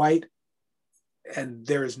 there's white, and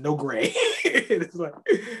there is no gray." It's like,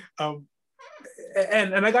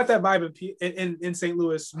 and I got that vibe in St.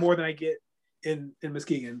 Louis more than I get in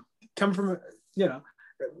Muskegon. Coming from, you know,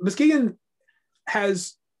 Muskegon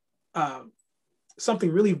has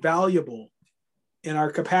something really valuable in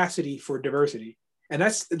our capacity for diversity, and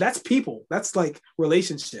that's people. That's like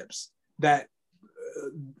relationships that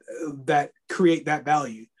create that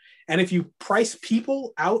value. And if you price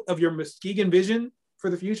people out of your Muskegon vision for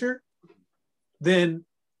the future, then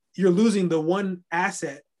you're losing the one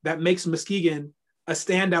asset that makes Muskegon a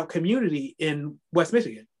standout community in West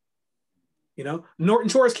Michigan. You know, Norton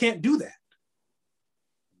Shores can't do that.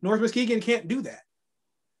 North Muskegon can't do that.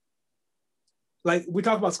 Like we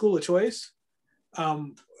talk about school of choice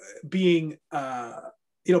being,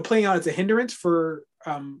 you know, playing out as a hindrance for,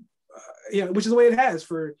 you know, which is the way it has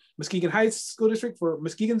for Muskegon Heights School District, for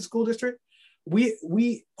Muskegon School District.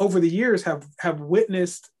 We over the years have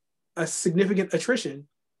witnessed a significant attrition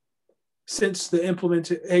since the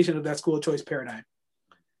implementation of that school of choice paradigm,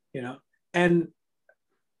 you know, and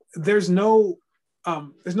there's no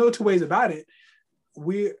two ways about it.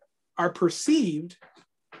 We are perceived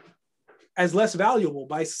as less valuable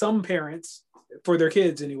by some parents for their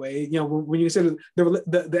kids anyway. You know, when you consider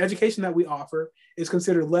the education that we offer is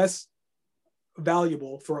considered less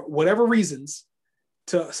valuable for whatever reasons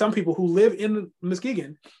to some people who live in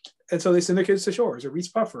Muskegon. And so they send their kids to Shores or Reese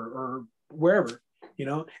Puffer or wherever, you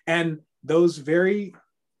know, and those very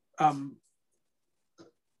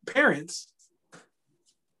parents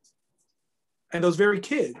and those very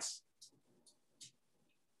kids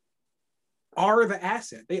are the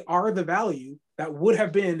asset. They are the value that would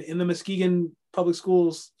have been in the Muskegon Public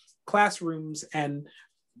Schools classrooms and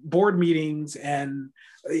board meetings, and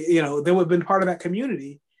you know, they would have been part of that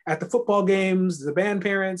community at the football games, the band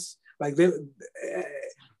parents, like they,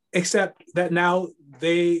 except that now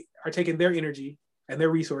they are taking their energy and their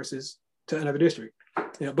resources to another district,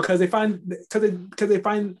 you know, because they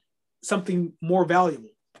find something more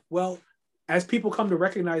valuable. Well, as people come to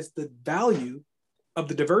recognize the value of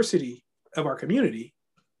the diversity of our community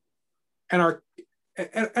and our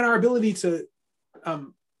ability to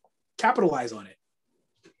capitalize on it,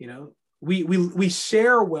 you know, we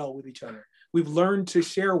share well with each other. We've learned to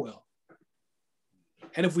share well,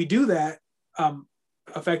 and if we do that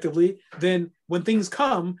effectively, then when things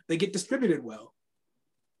come, they get distributed well.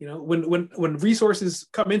 You know, when resources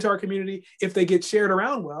come into our community, if they get shared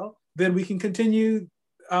around well, then we can continue.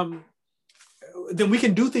 Then we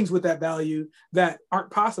can do things with that value that aren't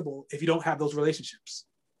possible if you don't have those relationships.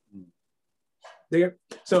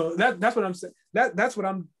 So that's what I'm saying. That's what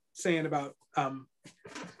I'm saying about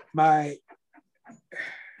my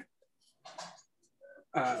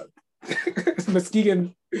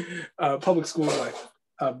Muskegon public school life.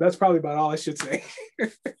 That's probably about all I should say.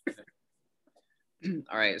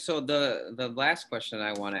 All right. So the last question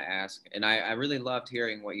I want to ask, and I really loved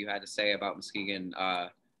hearing what you had to say about Muskegon.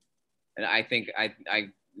 And I think I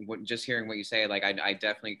just hearing what you say, like I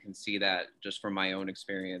definitely can see that just from my own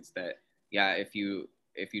experience that, yeah, if you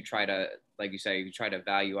try to, like you say, if you try to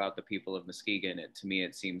value out the people of Muskegon, to me,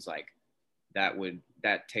 it seems like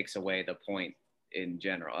that takes away the point in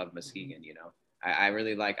general of Muskegon, you know. I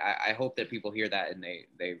really like, I hope that people hear that and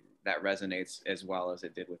they that resonates as well as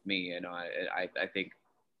it did with me. You know, I think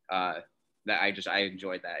that I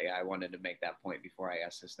enjoyed that. Yeah, I wanted to make that point before I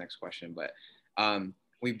asked this next question, but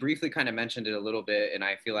we briefly kind of mentioned it a little bit, and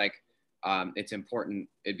I feel like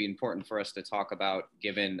it'd be important for us to talk about,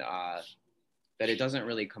 given that it doesn't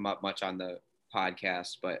really come up much on the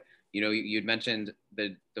podcast, but you know, you'd mentioned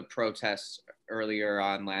the protests earlier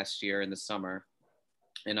on last year in the summer,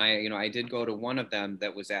 and I did go to one of them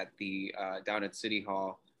that was at the down at City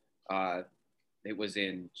Hall. Uh, it was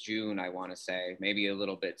in June, I want to say, maybe a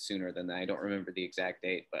little bit sooner than that. I don't remember the exact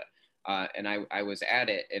date, but and I was at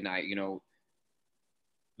it, and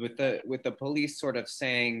with the police sort of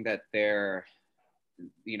saying that they're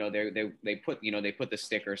they put they put the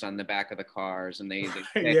stickers on the back of the cars, and they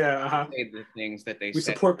Yeah, uh-huh. say the things that they We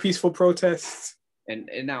say. support peaceful protests. And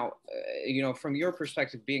now from your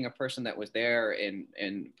perspective, being a person that was there and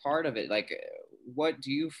part of it, like what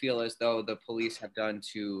do you feel as though the police have done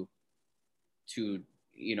to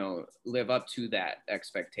live up to that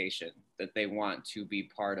expectation that they want to be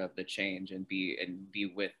part of the change and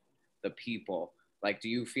be with the people? Like, do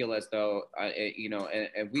you feel as though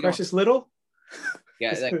and we don't, Precious Little.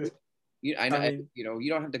 yeah, like I know, I mean, you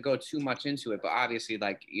don't have to go too much into it, but obviously,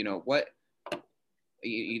 like, what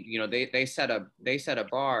they set a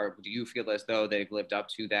bar. Do you feel as though they've lived up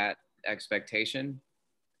to that expectation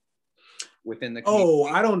within the community? oh,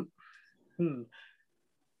 I don't.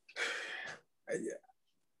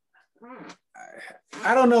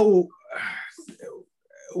 I don't know.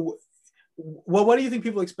 Well, what do you think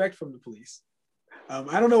people expect from the police?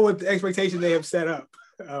 I don't know what the expectation they have set up,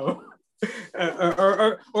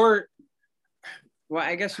 or Well,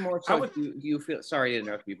 I guess more so. would, Do you feel? Sorry to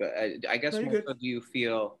interrupt you, but I guess no, more so. Do you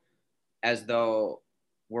feel as though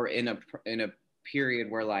we're in a period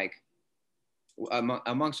where, like,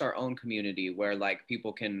 amongst our own community, where like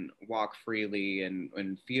people can walk freely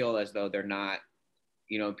and feel as though they're not,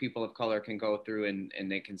 people of color can go through and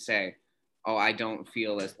they can say, oh, I don't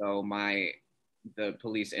feel as though the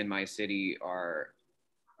police in my city are,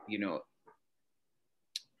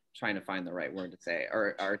 trying to find the right word to say,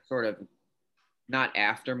 or are sort of not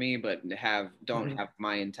after me, but don't have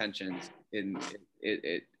my intentions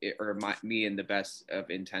or me in the best of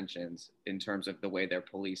intentions in terms of the way they're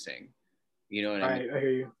policing. You know what I mean? I hear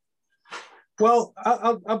you. Well,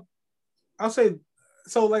 I'll say,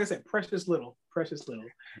 so like I said, precious little,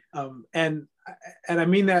 and I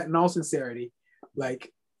mean that in all sincerity.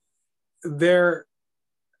 Like, there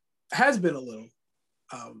has been a little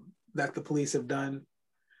that the police have done,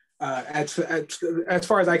 as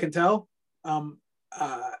far as I can tell, and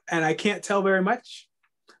I can't tell very much.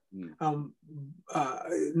 Not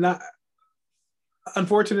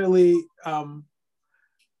unfortunately,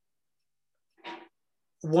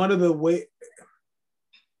 one of the ways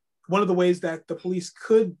that the police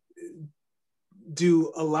could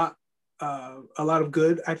do a lot of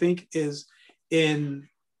good, I think, is in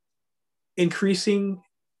increasing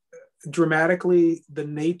dramatically the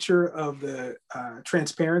nature of the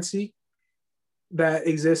transparency that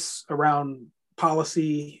exists around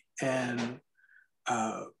policy and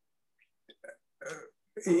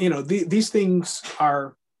these things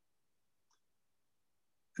are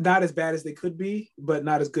not as bad as they could be, but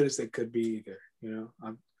not as good as they could be either.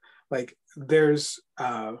 Like, there's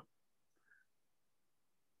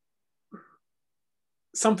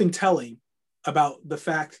something telling about the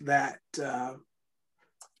fact that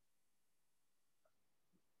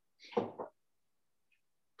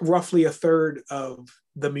roughly a third of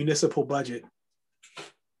the municipal budget,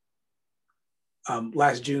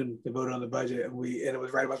 last June they voted on the budget, and it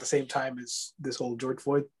was right about the same time as this whole George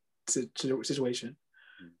Floyd situation.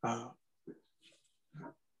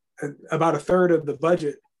 About a third of the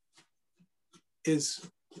budget is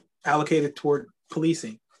allocated toward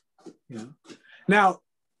policing. Now,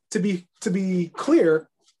 to be clear,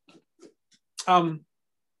 90+%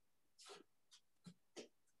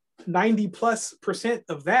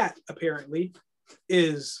 of that apparently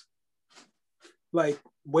is like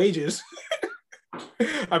wages.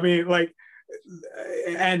 I mean, like,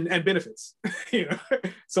 and benefits.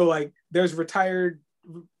 So like, there's retired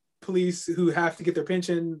police who have to get their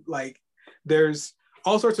pension. Like, there's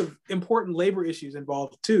all sorts of important labor issues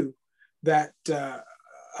involved too that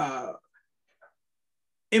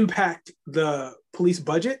impact the police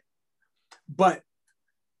budget. But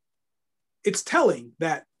it's telling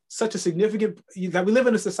that that we live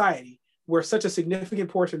in a society where such a significant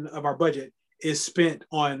portion of our budget is spent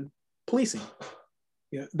on policing.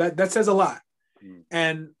 That says a lot.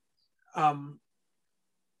 And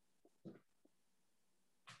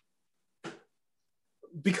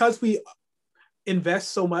because we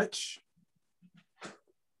invest so much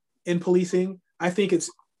in policing, I think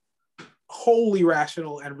it's wholly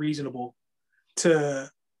rational and reasonable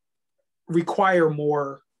to require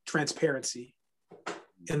more transparency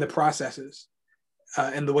in the processes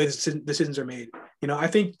and the way the decisions are made. I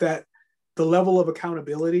think that the level of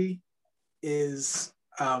accountability is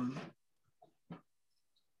the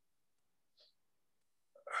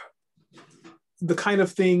kind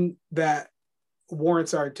of thing that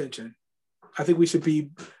warrants our attention. I think we should be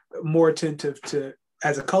more attentive to,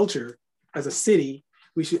 as a culture, as a city,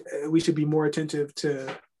 we should be more attentive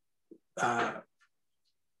to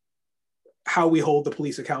how we hold the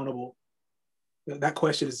police accountable. That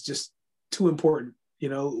question is just too important. You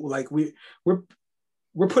know, like we're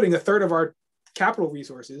putting a third of our capital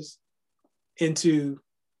resources into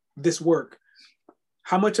this work.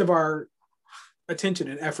 How much of our attention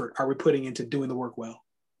and effort are we putting into doing the work well?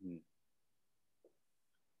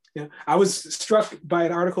 Yeah, I was struck by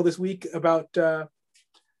an article this week about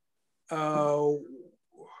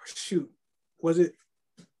was it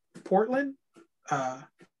Portland?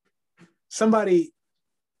 Somebody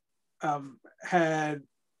had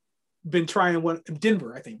been trying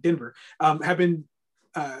Denver had been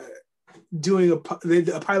doing a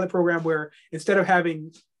pilot program where instead of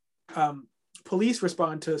having police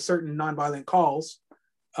respond to certain nonviolent calls,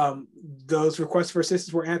 those requests for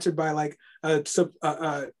assistance were answered by like a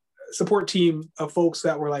support team of folks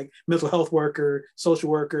that were like mental health worker, social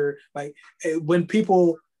worker. Like when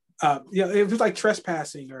people, it was like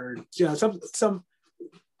trespassing or some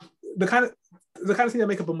the kind of thing that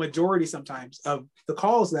make up a majority sometimes of the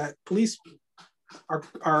calls that police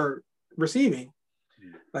are receiving.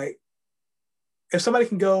 Like if somebody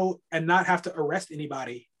can go and not have to arrest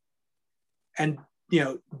anybody and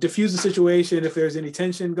diffuse the situation if there's any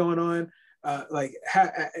tension going on,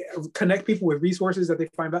 connect people with resources that they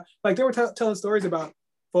find out. Like they were telling stories about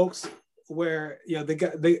folks where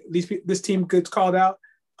this team gets called out,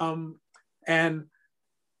 and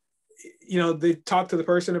they talk to the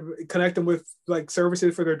person, connect them with like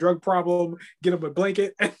services for their drug problem, get them a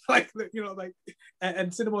blanket, and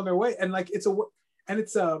and send them on their way. And like it's a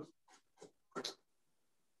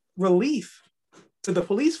relief to the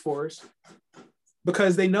police force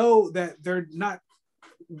because they know that they're not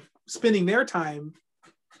spending their time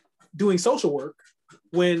doing social work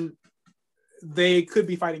when they could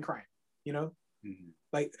be fighting crime,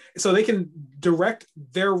 like, so they can direct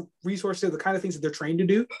their resources to the kind of things that they're trained to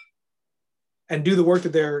do and do the work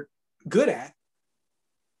that they're good at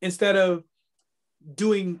instead of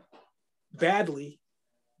doing badly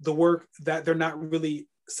the work that they're not really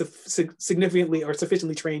significantly or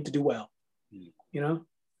sufficiently trained to do well.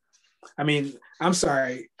 I mean, I'm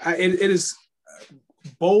sorry. It is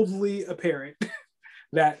boldly apparent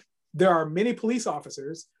that there are many police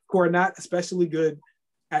officers who are not especially good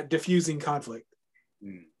at diffusing conflict.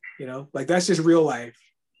 Like that's just real life.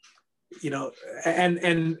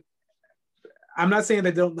 And I'm not saying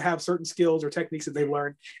they don't have certain skills or techniques that they've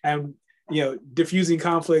learned. And diffusing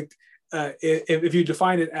conflict, if you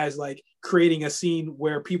define it as like creating a scene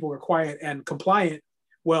where people are quiet and compliant,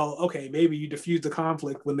 well, okay, maybe you diffuse the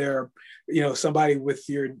conflict when they're, somebody with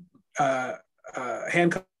your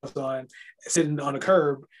handcuffs on, sitting on a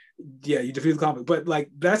curb. Yeah, you diffuse the conflict, but like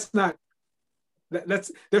that's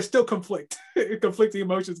there's still conflicting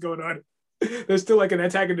emotions going on. There's still like an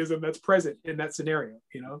antagonism that's present in that scenario.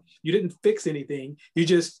 You didn't fix anything. You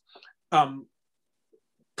just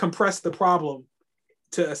compress the problem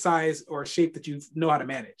to a size or a shape that you know how to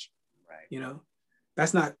manage. Right.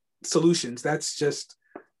 That's not solutions. That's just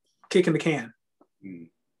kicking the can.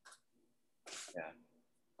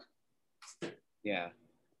 Yeah.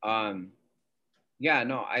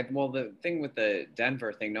 The thing with the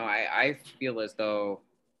Denver thing, I feel as though,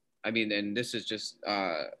 I mean, and this is just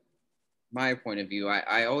my point of view,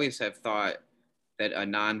 I always have thought that a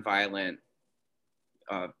nonviolent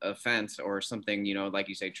offense or something, like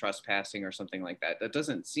you say, trespassing or something like that, that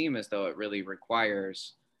doesn't seem as though it really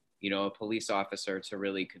requires, a police officer to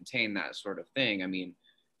really contain that sort of thing. I mean,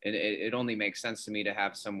 it only makes sense to me to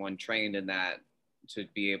have someone trained in that to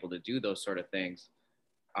be able to do those sort of things.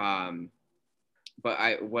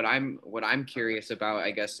 But what I'm curious about,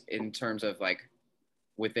 I guess, in terms of like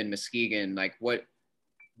within Muskegon, like what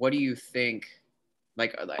do you think,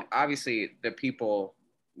 like obviously the people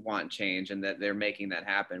want change and that they're making that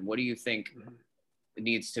happen. What do you think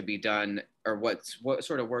needs to be done, or what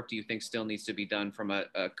sort of work do you think still needs to be done from a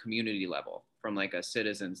community level, from like a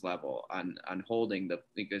citizens level on holding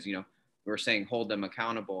because we're saying hold them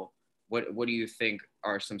accountable. What do you think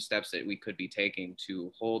are some steps that we could be taking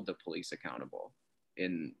to hold the police accountable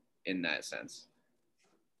in that sense?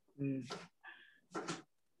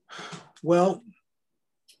 Well,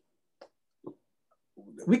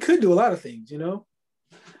 we could do a lot of things,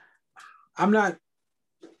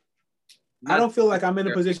 I don't feel like I'm in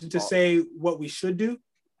a position to say what we should do.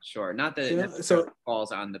 Sure. Not that it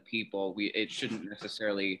falls on the people. That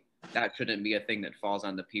shouldn't be a thing that falls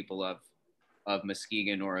on the people of of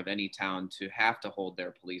Muskegon or of any town to have to hold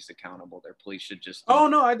their police accountable. Their police should just. Oh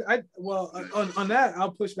no, well, on that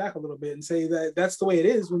I'll push back a little bit and say that that's the way it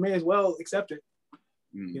is. We may as well accept it.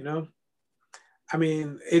 You know, I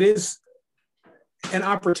mean, it is an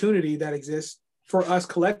opportunity that exists for us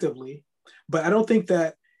collectively, but I don't think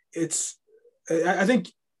that it's. I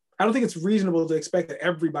don't think it's reasonable to expect that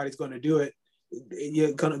everybody's going to do it.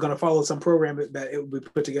 You're going to follow some program that it will be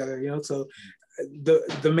put together. You know, so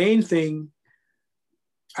the main thing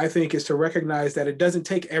I think is to recognize that it doesn't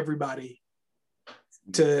take everybody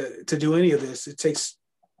to do any of this. It takes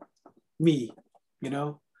me. You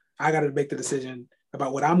know, I got to make the decision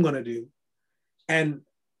about what I'm going to do, and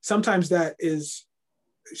sometimes that is,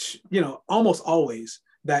 you know, almost always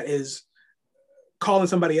that is calling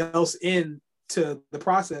somebody else in to the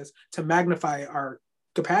process to magnify our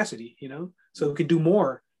capacity, you know, so we can do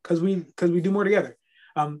more because we do more together.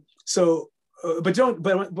 But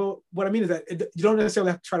what I mean is that you don't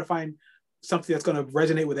necessarily have to try to find something that's going to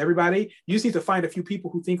resonate with everybody. You just need to find a few people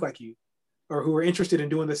who think like you, or who are interested in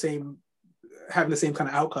doing having the same kind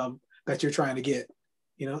of outcome that you're trying to get.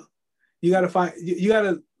 You know, you got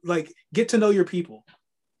to like get to know your people,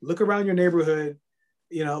 look around your neighborhood.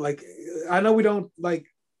 You know, like I know we don't like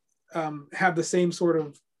have the same sort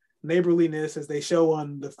of neighborliness as they show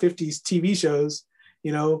on the 50s TV shows,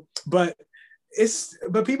 you know, but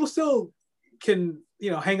people still can,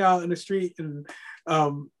 you know, hang out in the street and,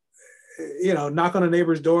 you know, knock on a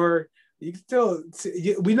neighbor's door. You can still,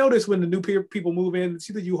 we notice when the new people move in,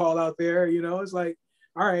 see the U-Haul out there, you know, it's like,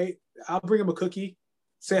 all right, I'll bring them a cookie,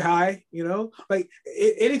 say hi, you know, like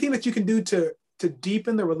anything that you can do to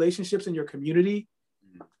deepen the relationships in your community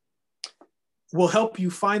will help you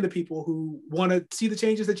find the people who want to see the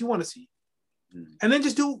changes that you want to see. And then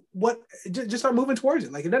just do just start moving towards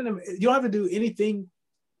it. Like you don't have to do anything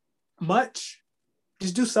much.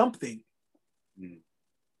 Just do something.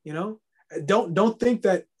 You know, don't think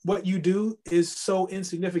that what you do is so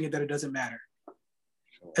insignificant that it doesn't matter.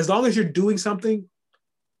 As long as you're doing something,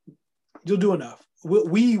 you'll do enough.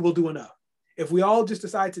 We will do enough. If we all just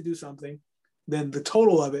decide to do something, then the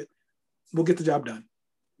total of it will get the job done.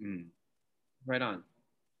 Right on.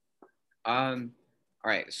 All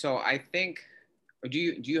right. So I think, do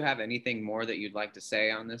you have anything more that you'd like to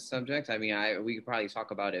say on this subject? I mean, we could probably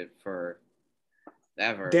talk about it for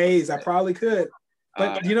ever. Days. I probably could,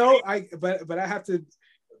 but you know, I have to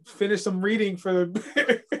finish some reading for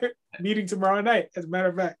the meeting tomorrow night. As a matter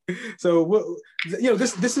of fact, so you know,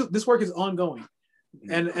 this work is ongoing,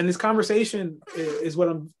 and this conversation is what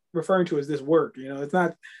I'm referring to as this work. You know, it's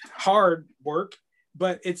not hard work,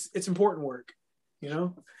 but it's important work, you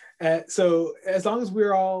know? So as long as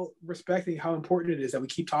we're all respecting how important it is that we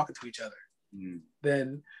keep talking to each other,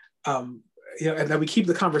 then, you know, and that we keep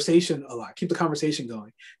the conversation alive, keep the conversation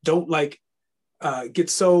going. Don't like get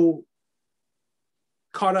so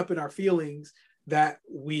caught up in our feelings that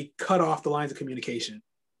we cut off the lines of communication.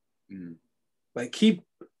 Like keep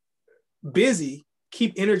busy,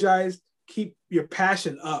 keep energized, keep your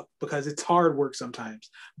passion up because it's hard work sometimes,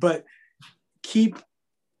 but keep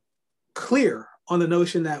clear on the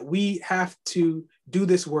notion that we have to do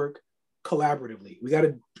this work collaboratively. We got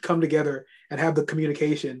to come together and have the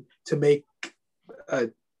communication to make a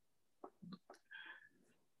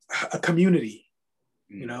community,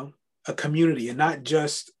 you know, a community and not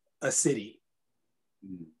just a city.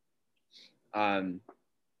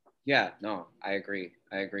 Yeah, no, I agree.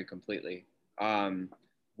 I agree completely.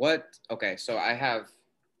 Okay, so I have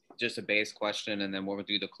just a base question and then we'll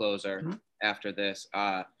do the closer after this.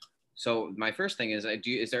 So my first thing is,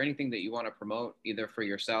 is there anything that you want to promote either for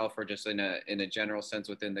yourself or just in a general sense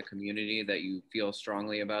within the community that you feel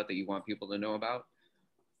strongly about that you want people to know about?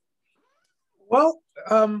 Well,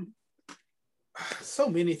 so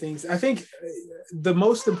many things. I think the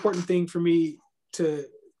most important thing for me to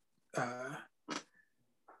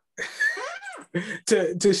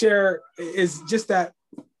share is just that,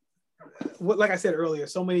 like I said earlier,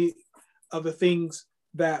 so many of the things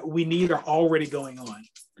that we need are already going on.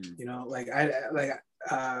 You know, like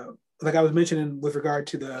I was mentioning with regard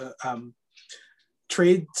to the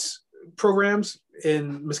trades programs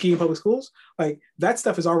in Muskegon Public Schools, like that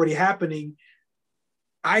stuff is already happening.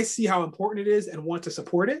 I see how important it is and want to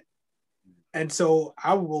support it. And so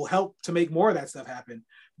I will help to make more of that stuff happen,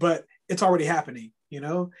 but it's already happening, you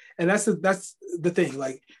know? And that's the thing.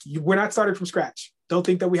 Like we're not starting from scratch. Don't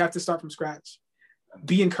think that we have to start from scratch.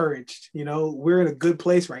 Be encouraged. You know, we're in a good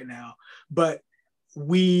place right now, but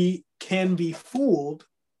we can be fooled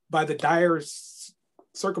by the dire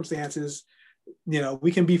circumstances. You know,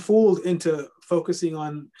 we can be fooled into focusing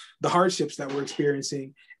on the hardships that we're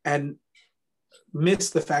experiencing and miss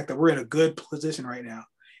the fact that we're in a good position right now.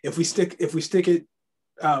 If we stick it,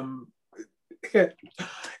 I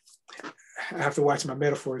have to watch my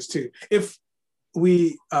metaphors too. If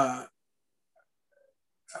we are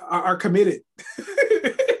committed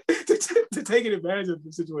to taking advantage of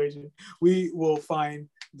the situation, we will find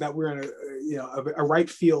that we're in a ripe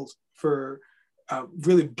field for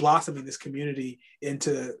really blossoming this community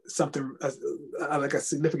into something like a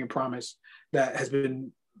significant promise that it's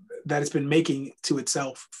been making to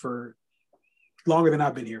itself for longer than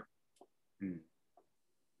I've been here.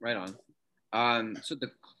 Right on. So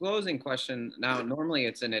the closing question now, normally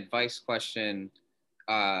it's an advice question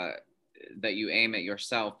that you aim at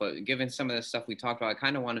yourself, but given some of the stuff we talked about, I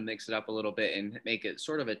kind of want to mix it up a little bit and make it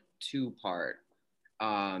sort of a two-part.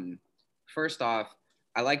 First off,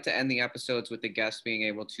 I like to end the episodes with the guests being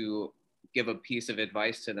able to give a piece of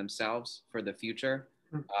advice to themselves for the future,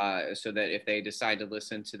 so that if they decide to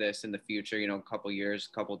listen to this in the future, a couple years,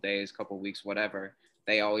 couple days, couple weeks, whatever,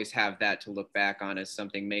 they always have that to look back on as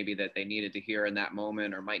something maybe that they needed to hear in that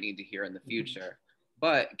moment or might need to hear in the future.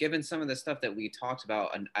 But given some of the stuff that we talked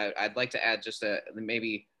about, and I'd like to add just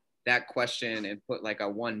maybe that question and put like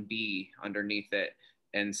a 1B underneath it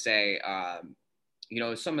and say,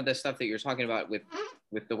 some of the stuff that you're talking about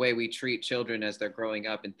with the way we treat children as they're growing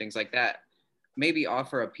up and things like that, maybe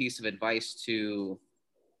offer a piece of advice to,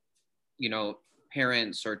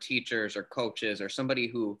 parents or teachers or coaches or somebody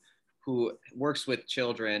who works with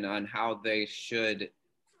children on how they should,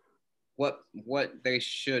 what they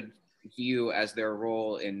should view as their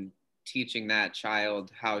role in teaching that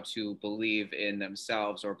child how to believe in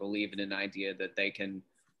themselves or believe in an idea that they can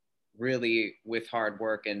really, with hard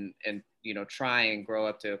work and try and grow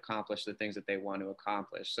up to accomplish the things that they want to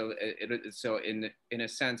accomplish. So so in a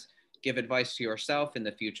sense, give advice to yourself in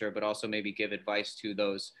the future, but also maybe give advice to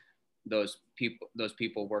those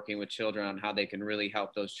people working with children on how they can really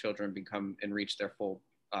help those children become and reach their full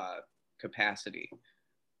capacity.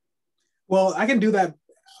 Well, I can do that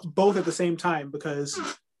both at the same time because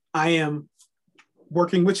I am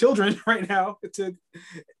working with children right now to,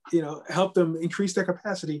 help them increase their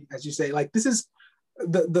capacity, as you say. Like, this is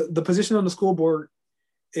the position on the school board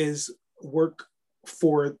is work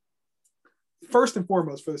for, first and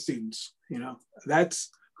foremost, for the students. That's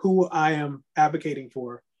who I am advocating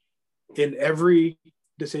for in every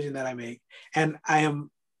decision that I make. And I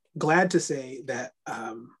am glad to say that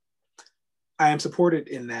I am supported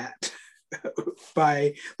in that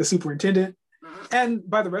by the superintendent and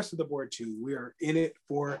by the rest of the board too. We are in it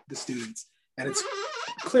for the students, and it's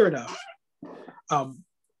clear enough.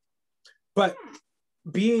 But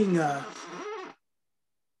being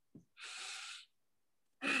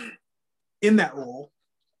in that role,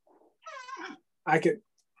 I can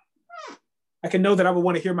know that I would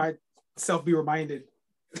want to hear myself be reminded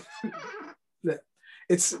that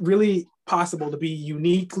it's really possible to be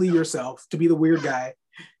uniquely yourself, to be the weird guy,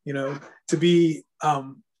 to be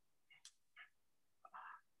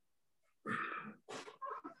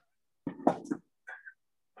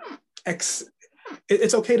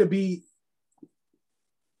it's okay to be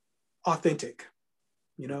authentic,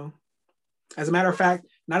 As a matter of fact,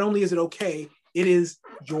 not only is it okay, it is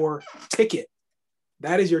your ticket.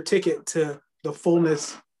 That is your ticket to the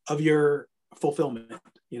fullness of your fulfillment.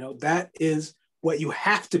 That is what you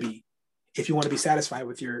have to be if you want to be satisfied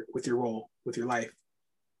with your role, with your life.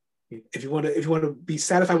 If you want to be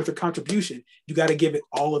satisfied with your contribution, you got to give it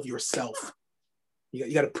all of yourself.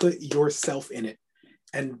 You got to put yourself in it.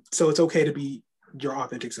 And so it's okay to be your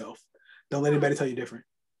authentic self. Don't let anybody tell you different.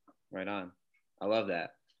 Right on. I love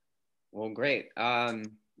that. Well, great.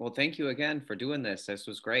 Well, thank you again for doing this. This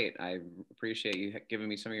was great. I appreciate you giving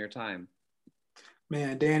me some of your time.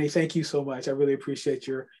 Man, Danny, thank you so much. I really appreciate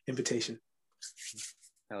your invitation.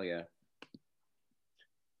 Hell yeah.